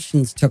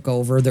corporations took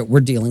over that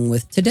we're dealing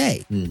with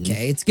today.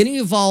 Okay, it's going to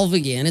evolve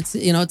again. It's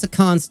a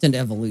constant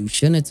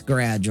evolution. It's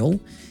gradual,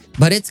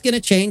 but it's going to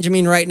change. I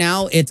mean, right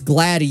now it's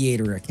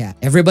gladiator attack.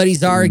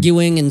 Everybody's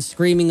arguing and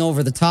screaming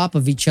over the top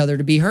of each other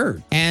to be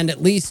heard. And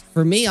at least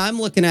for me,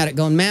 I'm looking at it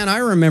going, man, I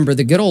remember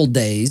the good old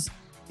days,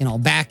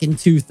 back in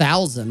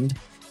 2000,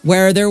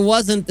 where there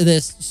wasn't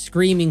this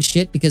screaming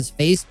shit because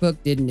Facebook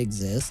didn't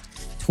exist.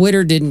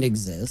 Twitter didn't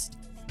exist.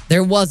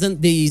 There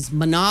wasn't these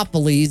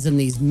monopolies and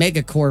these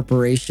mega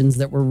corporations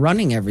that were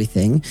running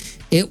everything.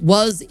 It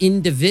was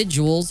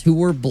individuals who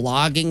were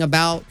blogging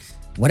about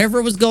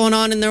whatever was going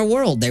on in their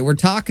world. They were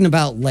talking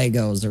about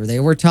Legos or they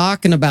were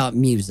talking about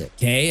music.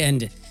 Okay.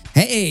 And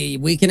hey,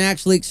 we can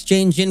actually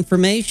exchange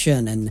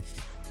information.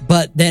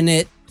 But then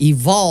it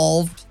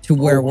evolved to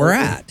where we're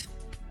at.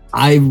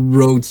 I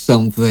wrote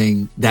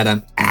something that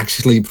I'm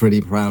actually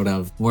pretty proud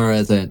of.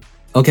 Whereas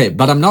okay,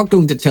 but I'm not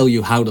going to tell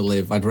you how to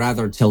live. I'd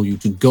rather tell you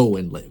to go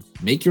and live.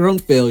 Make your own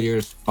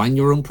failures, find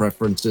your own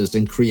preferences,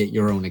 and create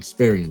your own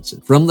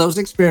experiences. From those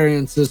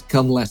experiences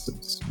come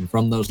lessons. And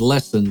from those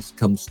lessons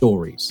come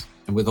stories.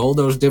 And with all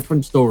those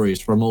different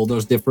stories from all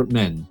those different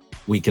men,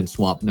 we can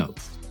swap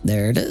notes.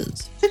 There it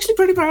is. Actually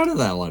pretty proud of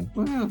that one.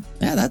 Wow.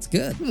 Yeah, that's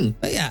good.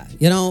 But yeah,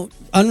 you know,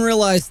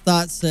 Unrealized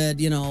Thoughts said,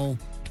 you know,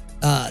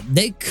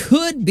 they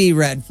could be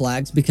red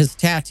flags because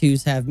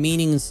tattoos have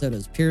meaning and so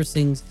does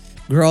piercings.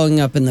 Growing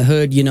up in the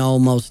hood, you know,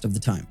 most of the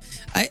time.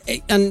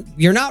 And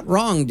you're not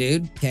wrong,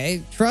 dude.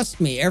 Okay. Trust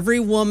me,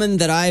 every woman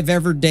that I've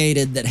ever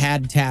dated that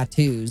had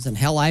tattoos, and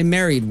hell, I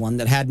married one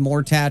that had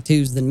more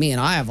tattoos than me, and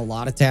I have a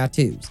lot of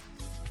tattoos.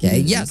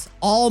 Okay. Yes,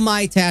 all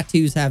my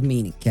tattoos have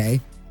meaning.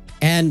 Okay.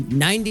 And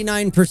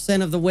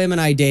 99% of the women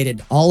I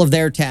dated, all of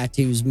their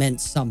tattoos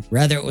meant something.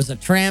 Whether it was a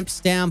tramp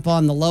stamp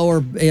on the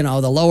lower, you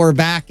know, the lower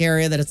back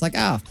area that it's like,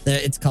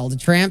 it's called a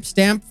tramp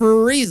stamp for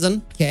a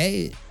reason.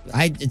 Okay.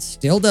 It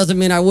still doesn't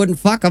mean I wouldn't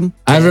fuck them.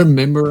 I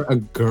remember a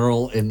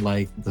girl in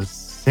like the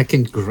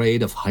 2nd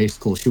grade of high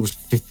school. She was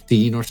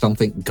 15 or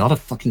something. Got a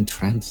fucking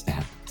tramp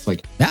stamp. It's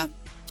like, yeah.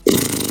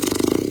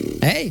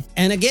 Hey,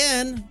 and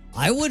again,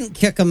 I wouldn't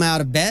kick them out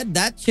of bed.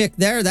 That chick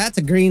there, that's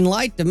a green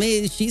light to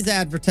me. She's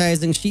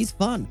advertising. She's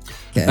fun.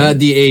 Okay.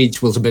 The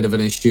age was a bit of an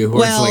issue.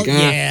 Well, it's like,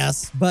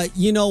 yes, but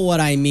you know what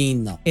I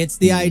mean, though. It's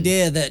the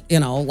idea that, you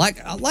know,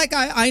 like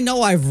I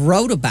know I've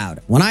wrote about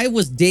it. When I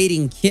was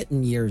dating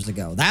Kitten years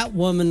ago, that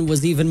woman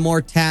was even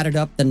more tatted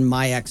up than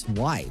my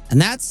ex-wife. And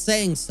that's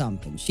saying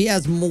something. She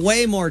has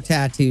way more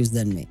tattoos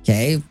than me,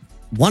 okay?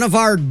 One of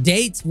our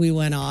dates we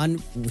went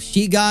on,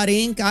 she got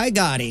ink, I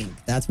got ink.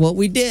 That's what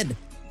we did.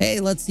 Hey,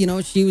 let's, you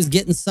know, she was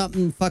getting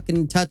something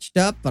fucking touched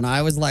up, and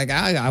I was like,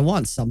 I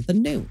want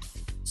something new.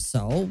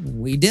 So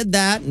we did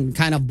that and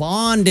kind of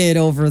bonded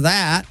over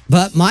that.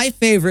 But my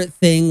favorite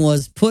thing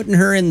was putting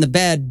her in the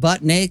bed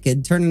butt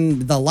naked,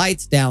 turning the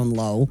lights down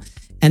low,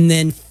 and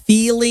then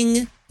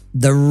feeling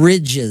the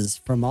ridges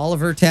from all of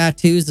her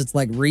tattoos. It's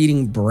like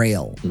reading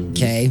Braille,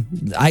 okay?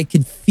 I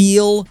could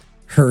feel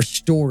her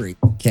story,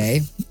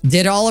 okay?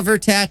 Did all of her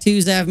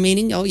tattoos have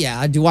meaning? Oh,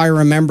 yeah. Do I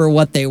remember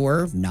what they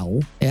were?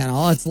 No. You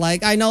know, it's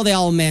like, I know they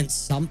all meant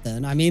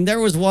something. I mean, there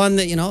was one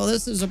that, you know,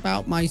 this is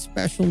about my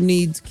special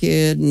needs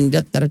kid and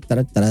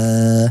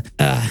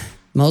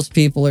most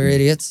people are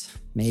idiots.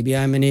 Maybe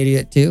I'm an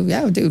idiot too.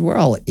 Yeah, dude, we're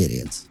all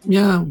idiots.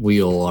 Yeah,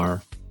 we all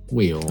are.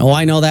 Oh,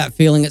 I know that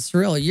feeling. It's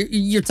surreal.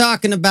 You're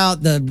talking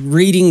about the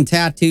reading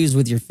tattoos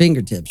with your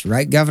fingertips,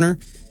 right, Governor?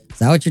 Is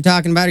that what you're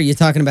talking about? Or are you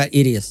talking about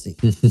idiocy?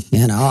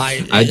 You know,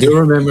 I do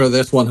remember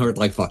this one hurt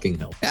like fucking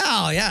hell.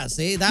 Oh, yeah.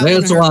 See, that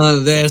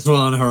this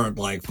one hurt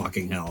like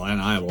fucking hell.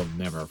 And I will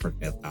never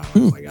forget that. I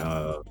was like,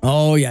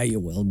 oh, yeah, you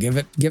will. Give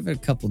it a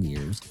couple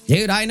years.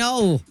 Dude, I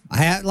know.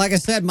 Like I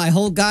said, my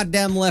whole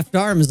goddamn left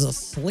arm is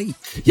asleep.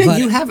 Yeah,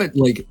 you have it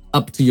like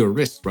up to your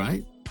wrist,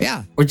 right?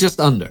 Yeah. Or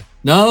just under?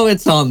 No,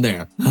 it's on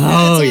there. It's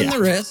on the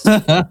wrist.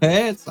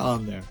 It's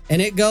on there.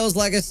 And it goes,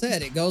 like I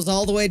said, it goes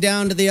all the way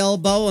down to the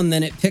elbow, and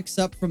then it picks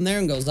up from there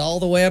and goes all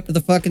the way up to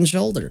the fucking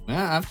shoulder.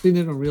 Yeah, I've seen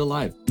it in real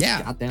life.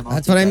 Yeah, goddamn,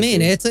 that's what I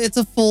mean. It's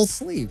a full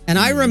sleeve. And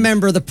I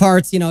remember the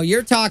parts, you know,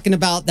 you're talking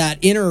about that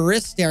inner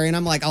wrist area, and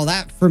I'm like, oh,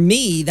 that, for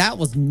me, that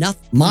was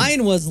nothing.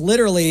 Mine was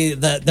literally,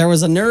 there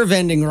was a nerve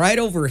ending right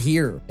over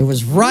here. It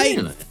was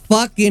right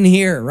fucking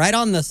here, right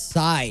on the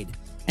side.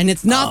 And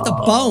it's not the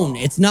bone.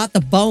 It's not the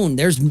bone.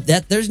 There's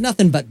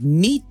nothing but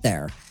meat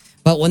there.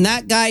 But when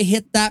that guy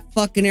hit that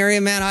fucking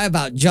area, man, I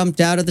about jumped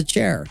out of the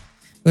chair.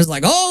 It was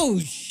like, oh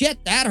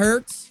shit, that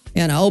hurts.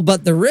 You know,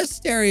 but the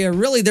wrist area,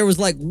 really, there was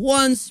like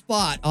one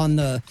spot on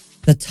the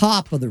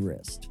top of the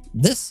wrist,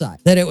 this side,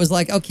 that it was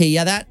like, okay,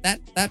 yeah,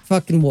 that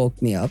fucking woke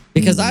me up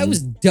because I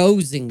was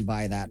dozing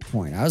by that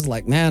point. I was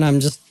like, man, I'm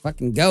just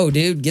fucking go,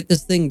 dude, get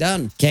this thing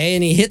done. Okay,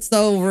 and he hits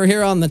over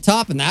here on the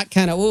top, and that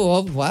kind of,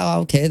 oh, wow,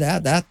 okay,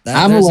 that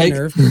I'm there's awake. a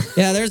nerve.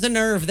 Yeah, there's a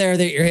nerve there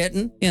that you're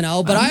hitting, you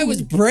know, but I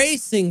was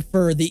bracing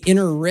for the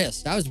inner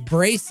wrist. I was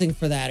bracing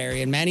for that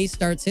area, and man, he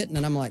starts hitting,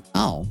 and I'm like,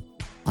 oh,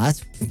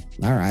 that's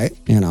all right,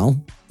 you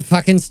know.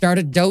 Fucking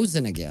started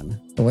dozing again.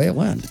 That's the way it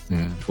went.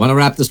 Yeah. Want to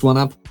wrap this one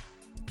up?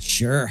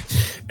 Sure.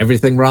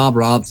 Everything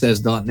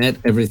robsays.net.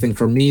 Everything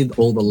from me.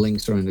 All the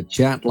links are in the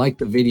chat. Like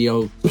the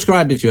video.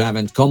 Subscribe if you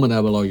haven't. Comment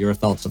down below your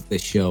thoughts of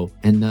this show.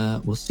 And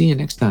we'll see you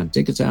next time.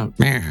 Take us out.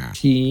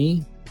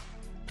 Cheese.